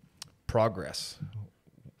progress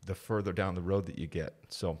the further down the road that you get.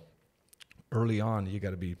 So early on, you got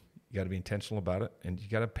to be intentional about it, and you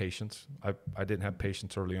got to have patience. I didn't have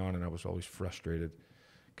patience early on, and I was always frustrated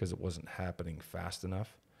because it wasn't happening fast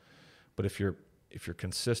enough. But if you're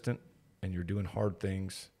consistent and you're doing hard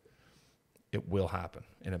things, it will happen.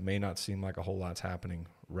 And it may not seem like a whole lot's happening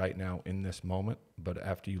right now in this moment, but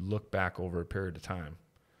after you look back over a period of time,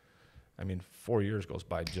 I mean, 4 years goes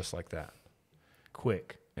by just like that,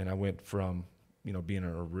 quick. And I went from, you know, being in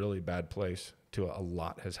a really bad place to a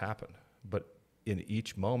lot has happened. But in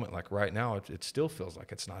each moment, like right now, it still feels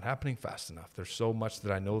like it's not happening fast enough. There's so much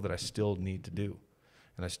that I know that I still need to do,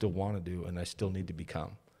 and I still want to do, and I still need to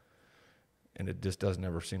become. And it just doesn't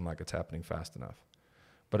ever seem like it's happening fast enough.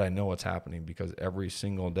 But I know it's happening because every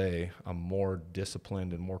single day I'm more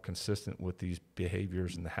disciplined and more consistent with these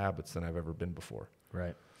behaviors and the habits than I've ever been before.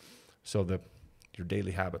 Right. So your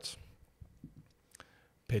daily habits.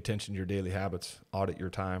 Pay attention to your daily habits. Audit your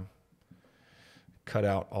time. Cut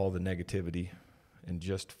out all the negativity and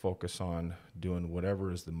just focus on doing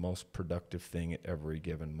whatever is the most productive thing at every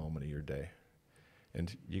given moment of your day.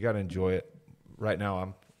 And you got to enjoy it. Right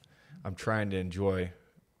now I'm trying to enjoy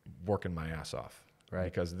working my ass off. Right.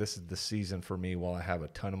 Because this is the season for me while I have a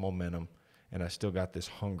ton of momentum and I still got this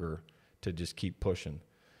hunger to just keep pushing.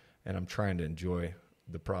 And I'm trying to enjoy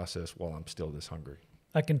the process while I'm still this hungry.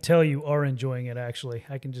 I can tell you are enjoying it, actually.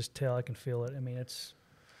 I can just tell. I can feel it. I mean,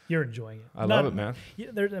 you're enjoying it. I love it, man.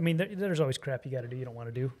 There's always crap you got to do you don't want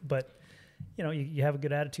to do. But, you know, you have a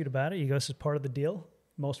good attitude about it. You go, this is part of the deal.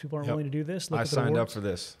 Most people aren't willing to do this. I signed up for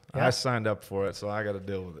this. Yeah. I signed up for it, so I got to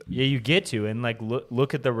deal with it. Yeah, you get to. And, like,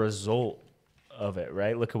 look at the result of it,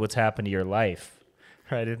 right? Look at what's happened to your life,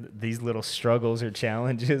 right? And these little struggles or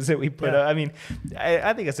challenges that we put up. I mean,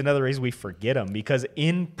 I think that's another reason we forget them, because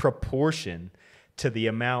in proportion to the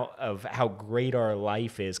amount of how great our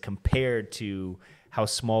life is compared to how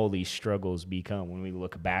small these struggles become when we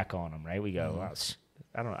look back on them, right? We go, wow,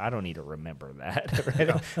 I don't need to remember that.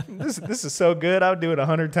 Right? This is so good. I'll do it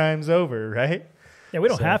 100 times over, right? Yeah, we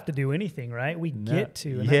don't have to do anything, right? We get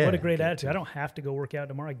to. And yeah, what a great attitude. I don't have to go work out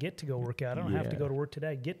tomorrow. I get to go work out. I don't have to Yeah. go to work today.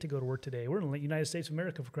 I get to go to work today. We're in the United States of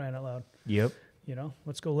America, for crying out loud. Yep. You know,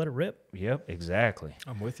 let's go let it rip. Yep, exactly.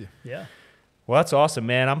 I'm with you. Yeah. Well, that's awesome,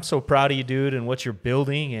 man. I'm so proud of you, dude, and what you're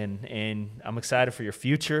building, and I'm excited for your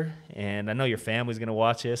future. And I know your family's going to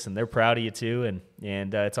watch this, and they're proud of you too.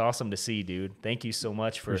 And it's awesome to see, dude. Thank you so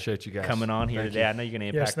much for Appreciate you guys. coming on here Thank today. you. I know you're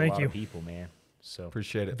going to Yes, impact a thank lot you. of people, man. So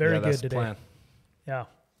Appreciate it. Very yeah, that's good the today. plan. Yeah.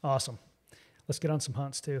 Awesome. Let's get on some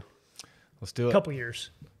hunts too. Let's do it. Couple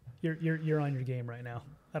years. You're on your game right now.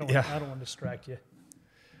 I don't want to distract you.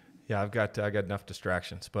 Yeah, I got enough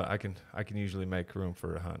distractions, but I can usually make room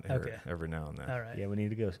for a hunt here every now and then. All right. yeah, we need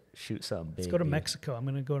to go shoot something big. Let's go to dude. Mexico. I'm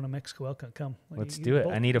going to go to Mexico. I'll come. Let's You do it.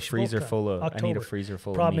 both- I need a you should both freezer come. full of. I need a October. freezer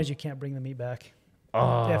full Problem of meat. is you can't bring the meat back.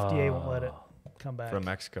 Oh. The FDA won't let it come back. From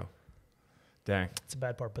Mexico. Dang. It's a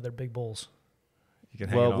bad part, but they're big bulls. You can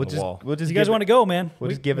hang it on the wall. We'll just You guys want to go, man? We'll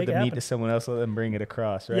just give it the meat to someone else, let them bring it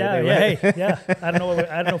across, right? Yeah, They yeah, let- hey, yeah. I don't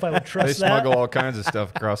know if I would They trust that. smuggle all kinds of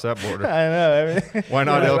stuff across that border. I know. Why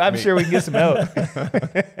not elk I'm meat? sure we can get some elk.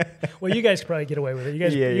 Well, you guys could probably get away with it. You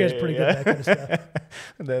guys are pretty good at that kind of stuff.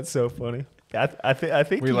 That's so funny. I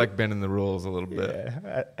think We you- like bending the rules a little bit.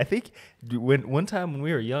 Yeah, I think one time when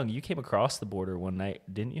we were young, you came across the border one night,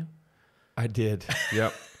 didn't you? I did.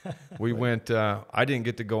 Yep. We went. I didn't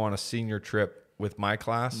get to go on a senior trip with my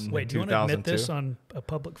class. Wait, in do you want to admit 2002. this on a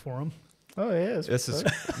public forum? Oh yeah, This is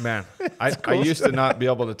man. I used to not be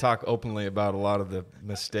able to talk openly about a lot of the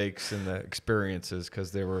mistakes and the experiences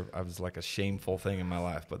because I was like a shameful thing in my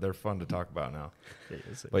life. But they're fun to talk about now.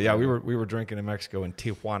 But yeah, we were drinking in Mexico in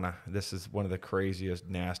Tijuana. This is one of the craziest,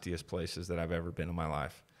 nastiest places that I've ever been in my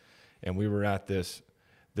life. And we were at this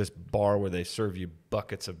bar where they serve you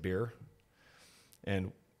buckets of beer.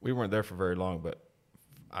 And we weren't there for very long, but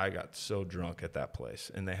I got so drunk at that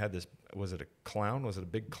place. And they had this, was it a clown? Was it a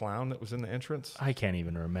big clown that was in the entrance? I can't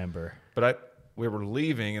even remember. But we were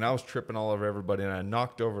leaving, and I was tripping all over everybody, and I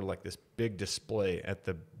knocked over like this big display at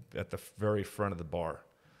the very front of the bar.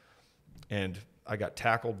 And I got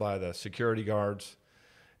tackled by the security guards,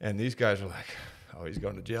 and these guys were like, oh, he's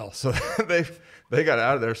going to jail. So they got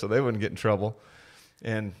out of there so they wouldn't get in trouble.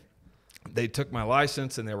 And they took my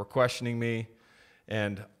license, and they were questioning me.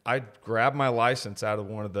 And I grabbed my license out of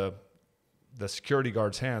one of the security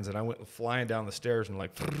guard's hands, and I went flying down the stairs and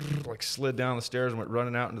like slid down the stairs and went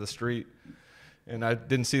running out into the street. And I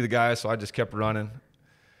didn't see the guy, so I just kept running.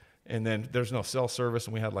 And then there's no cell service,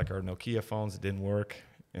 and we had like our Nokia phones that didn't work.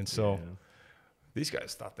 And so these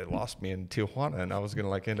guys thought they lost me in Tijuana, and I was going to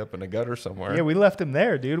like end up in a gutter somewhere. Yeah, we left him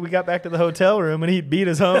there, dude. We got back to the hotel room, and he beat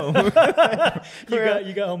us home.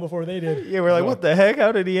 You got home before they did. Yeah, we're like, what the heck?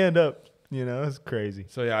 How did he end up? You know, it's crazy.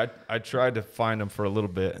 So yeah, I tried to find him for a little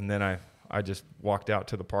bit, and then I just walked out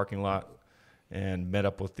to the parking lot and met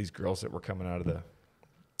up with these girls that were coming out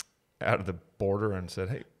of the border and said,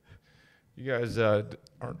 "Hey, you guys aren't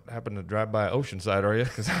happen to drive by Oceanside, are you?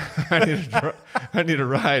 Because I need a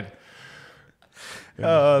ride."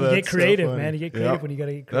 Oh, You get creative, man. You get creative when you got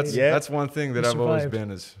to get creative. That's one thing that You I've always survived.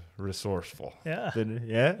 been is resourceful. Yeah,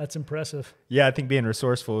 Yeah. that's impressive. Yeah, I think being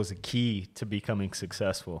resourceful is a key to becoming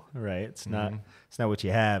successful, right? It's not what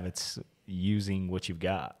you have, it's using what you've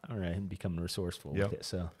got, all right, and becoming resourceful with it.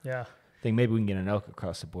 So Yeah. I think maybe we can get an elk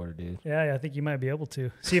across the border, dude. Yeah, I think you might be able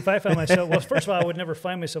to. See, if I found myself, well, first of all, I would never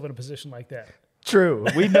find myself in a position like that. True.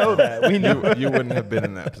 We know that. We know You wouldn't have been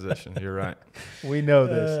in that position. You're right. we know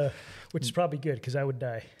this. Which is probably good because I would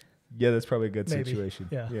die. Yeah, that's probably a good Maybe. situation.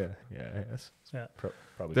 Yeah. That's Yeah.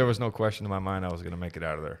 probably There was no question in my mind I was going to make it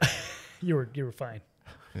out of there. You were fine.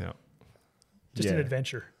 Yeah, Just an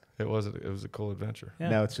adventure. it was a cool adventure. Yeah.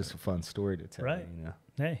 Now it's just a fun story to tell. Right. You know?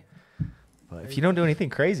 Hey, But if you don't do anything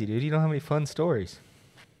crazy, dude, you don't have any fun stories.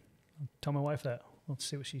 tell my wife that. Let's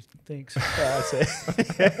see what she thinks. That's it.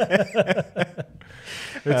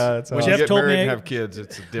 When Jeff you get told married me- and have kids,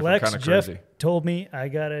 it's a different Lex, kind of Jeff crazy. told me I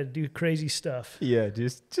gotta do crazy stuff. Yeah,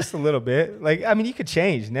 just a little bit. Like, I mean, you could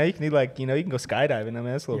change. Now you can do like, you can go skydiving. I mean,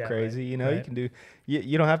 that's a little Yeah, crazy. right, You right. can do.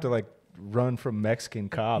 You don't have to like run from Mexican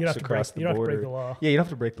cops You don't have to across break- the you don't have to border. break the law. Yeah, you don't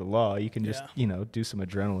have to break the law. You can just Yeah. do some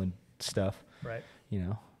adrenaline stuff. Right.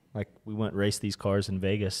 Like we went race these cars in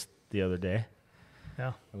Vegas the other day.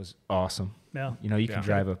 Yeah. It was awesome. Yeah. You can Yeah.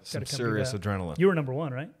 drive a. Some Gotta come do serious that. adrenaline. You were number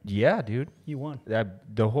one, right? Yeah, dude. You won.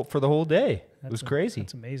 For the whole day. It was That's crazy.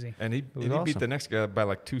 That's amazing. And he was beat awesome. the next guy by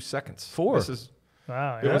like 2 seconds. 4. This is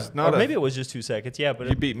Wow. it Yeah. was not Or a, maybe it was just 2 seconds. Yeah, but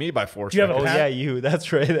you beat me by 4 Do you have a seconds. oh pa- yeah, you.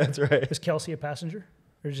 That's right. That's right. Was Kelsey a passenger?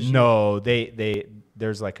 Or just you? No, they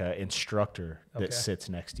there's like an instructor Okay. that sits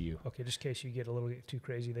next to you. Okay, just in case you get a little bit too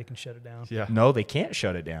crazy, they can shut it down. Yeah. No, they can't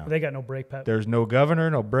shut it down. They got no brake pad. There's no governor,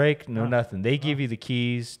 no brake, no Huh. nothing. They give you the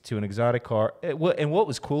keys to an exotic car. And what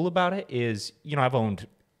was cool about it is, I've owned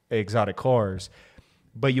exotic cars,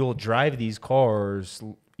 but you'll drive these cars.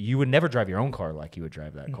 You would never drive your own car like you would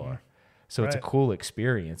drive that car. So it's a Right. cool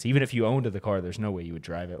experience. Even if you owned the car, there's no way you would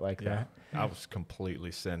drive it like Yeah. that. I was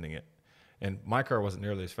completely sending it. And my car wasn't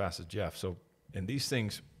nearly as fast as Jeff. So, and these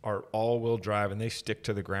things are all-wheel drive, and they stick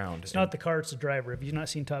to the ground. It's not the car, it's the driver. Have you not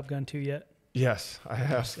seen Top Gun 2 yet? Yes, I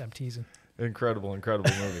have. I'm teasing. Incredible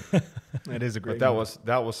movie. It is a great. But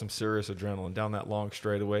that was some serious adrenaline down that long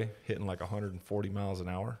straightaway, hitting like 140 miles an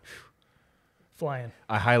hour. Flying.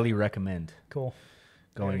 I highly recommend Cool.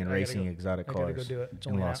 going I and gotta racing go- exotic I cars. gotta go do it. It's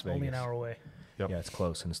in only, Las only an Vegas. hour away. Yep. Yeah, it's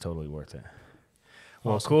close and it's totally worth it.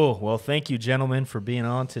 Well, Awesome. cool. Well, thank you, gentlemen, for being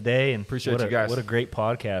on today. And Appreciate what you guys. What a great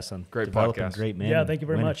podcast on Great developing podcast. great men. Yeah, and thank you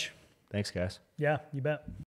very women. much. Thanks, guys. Yeah, you bet.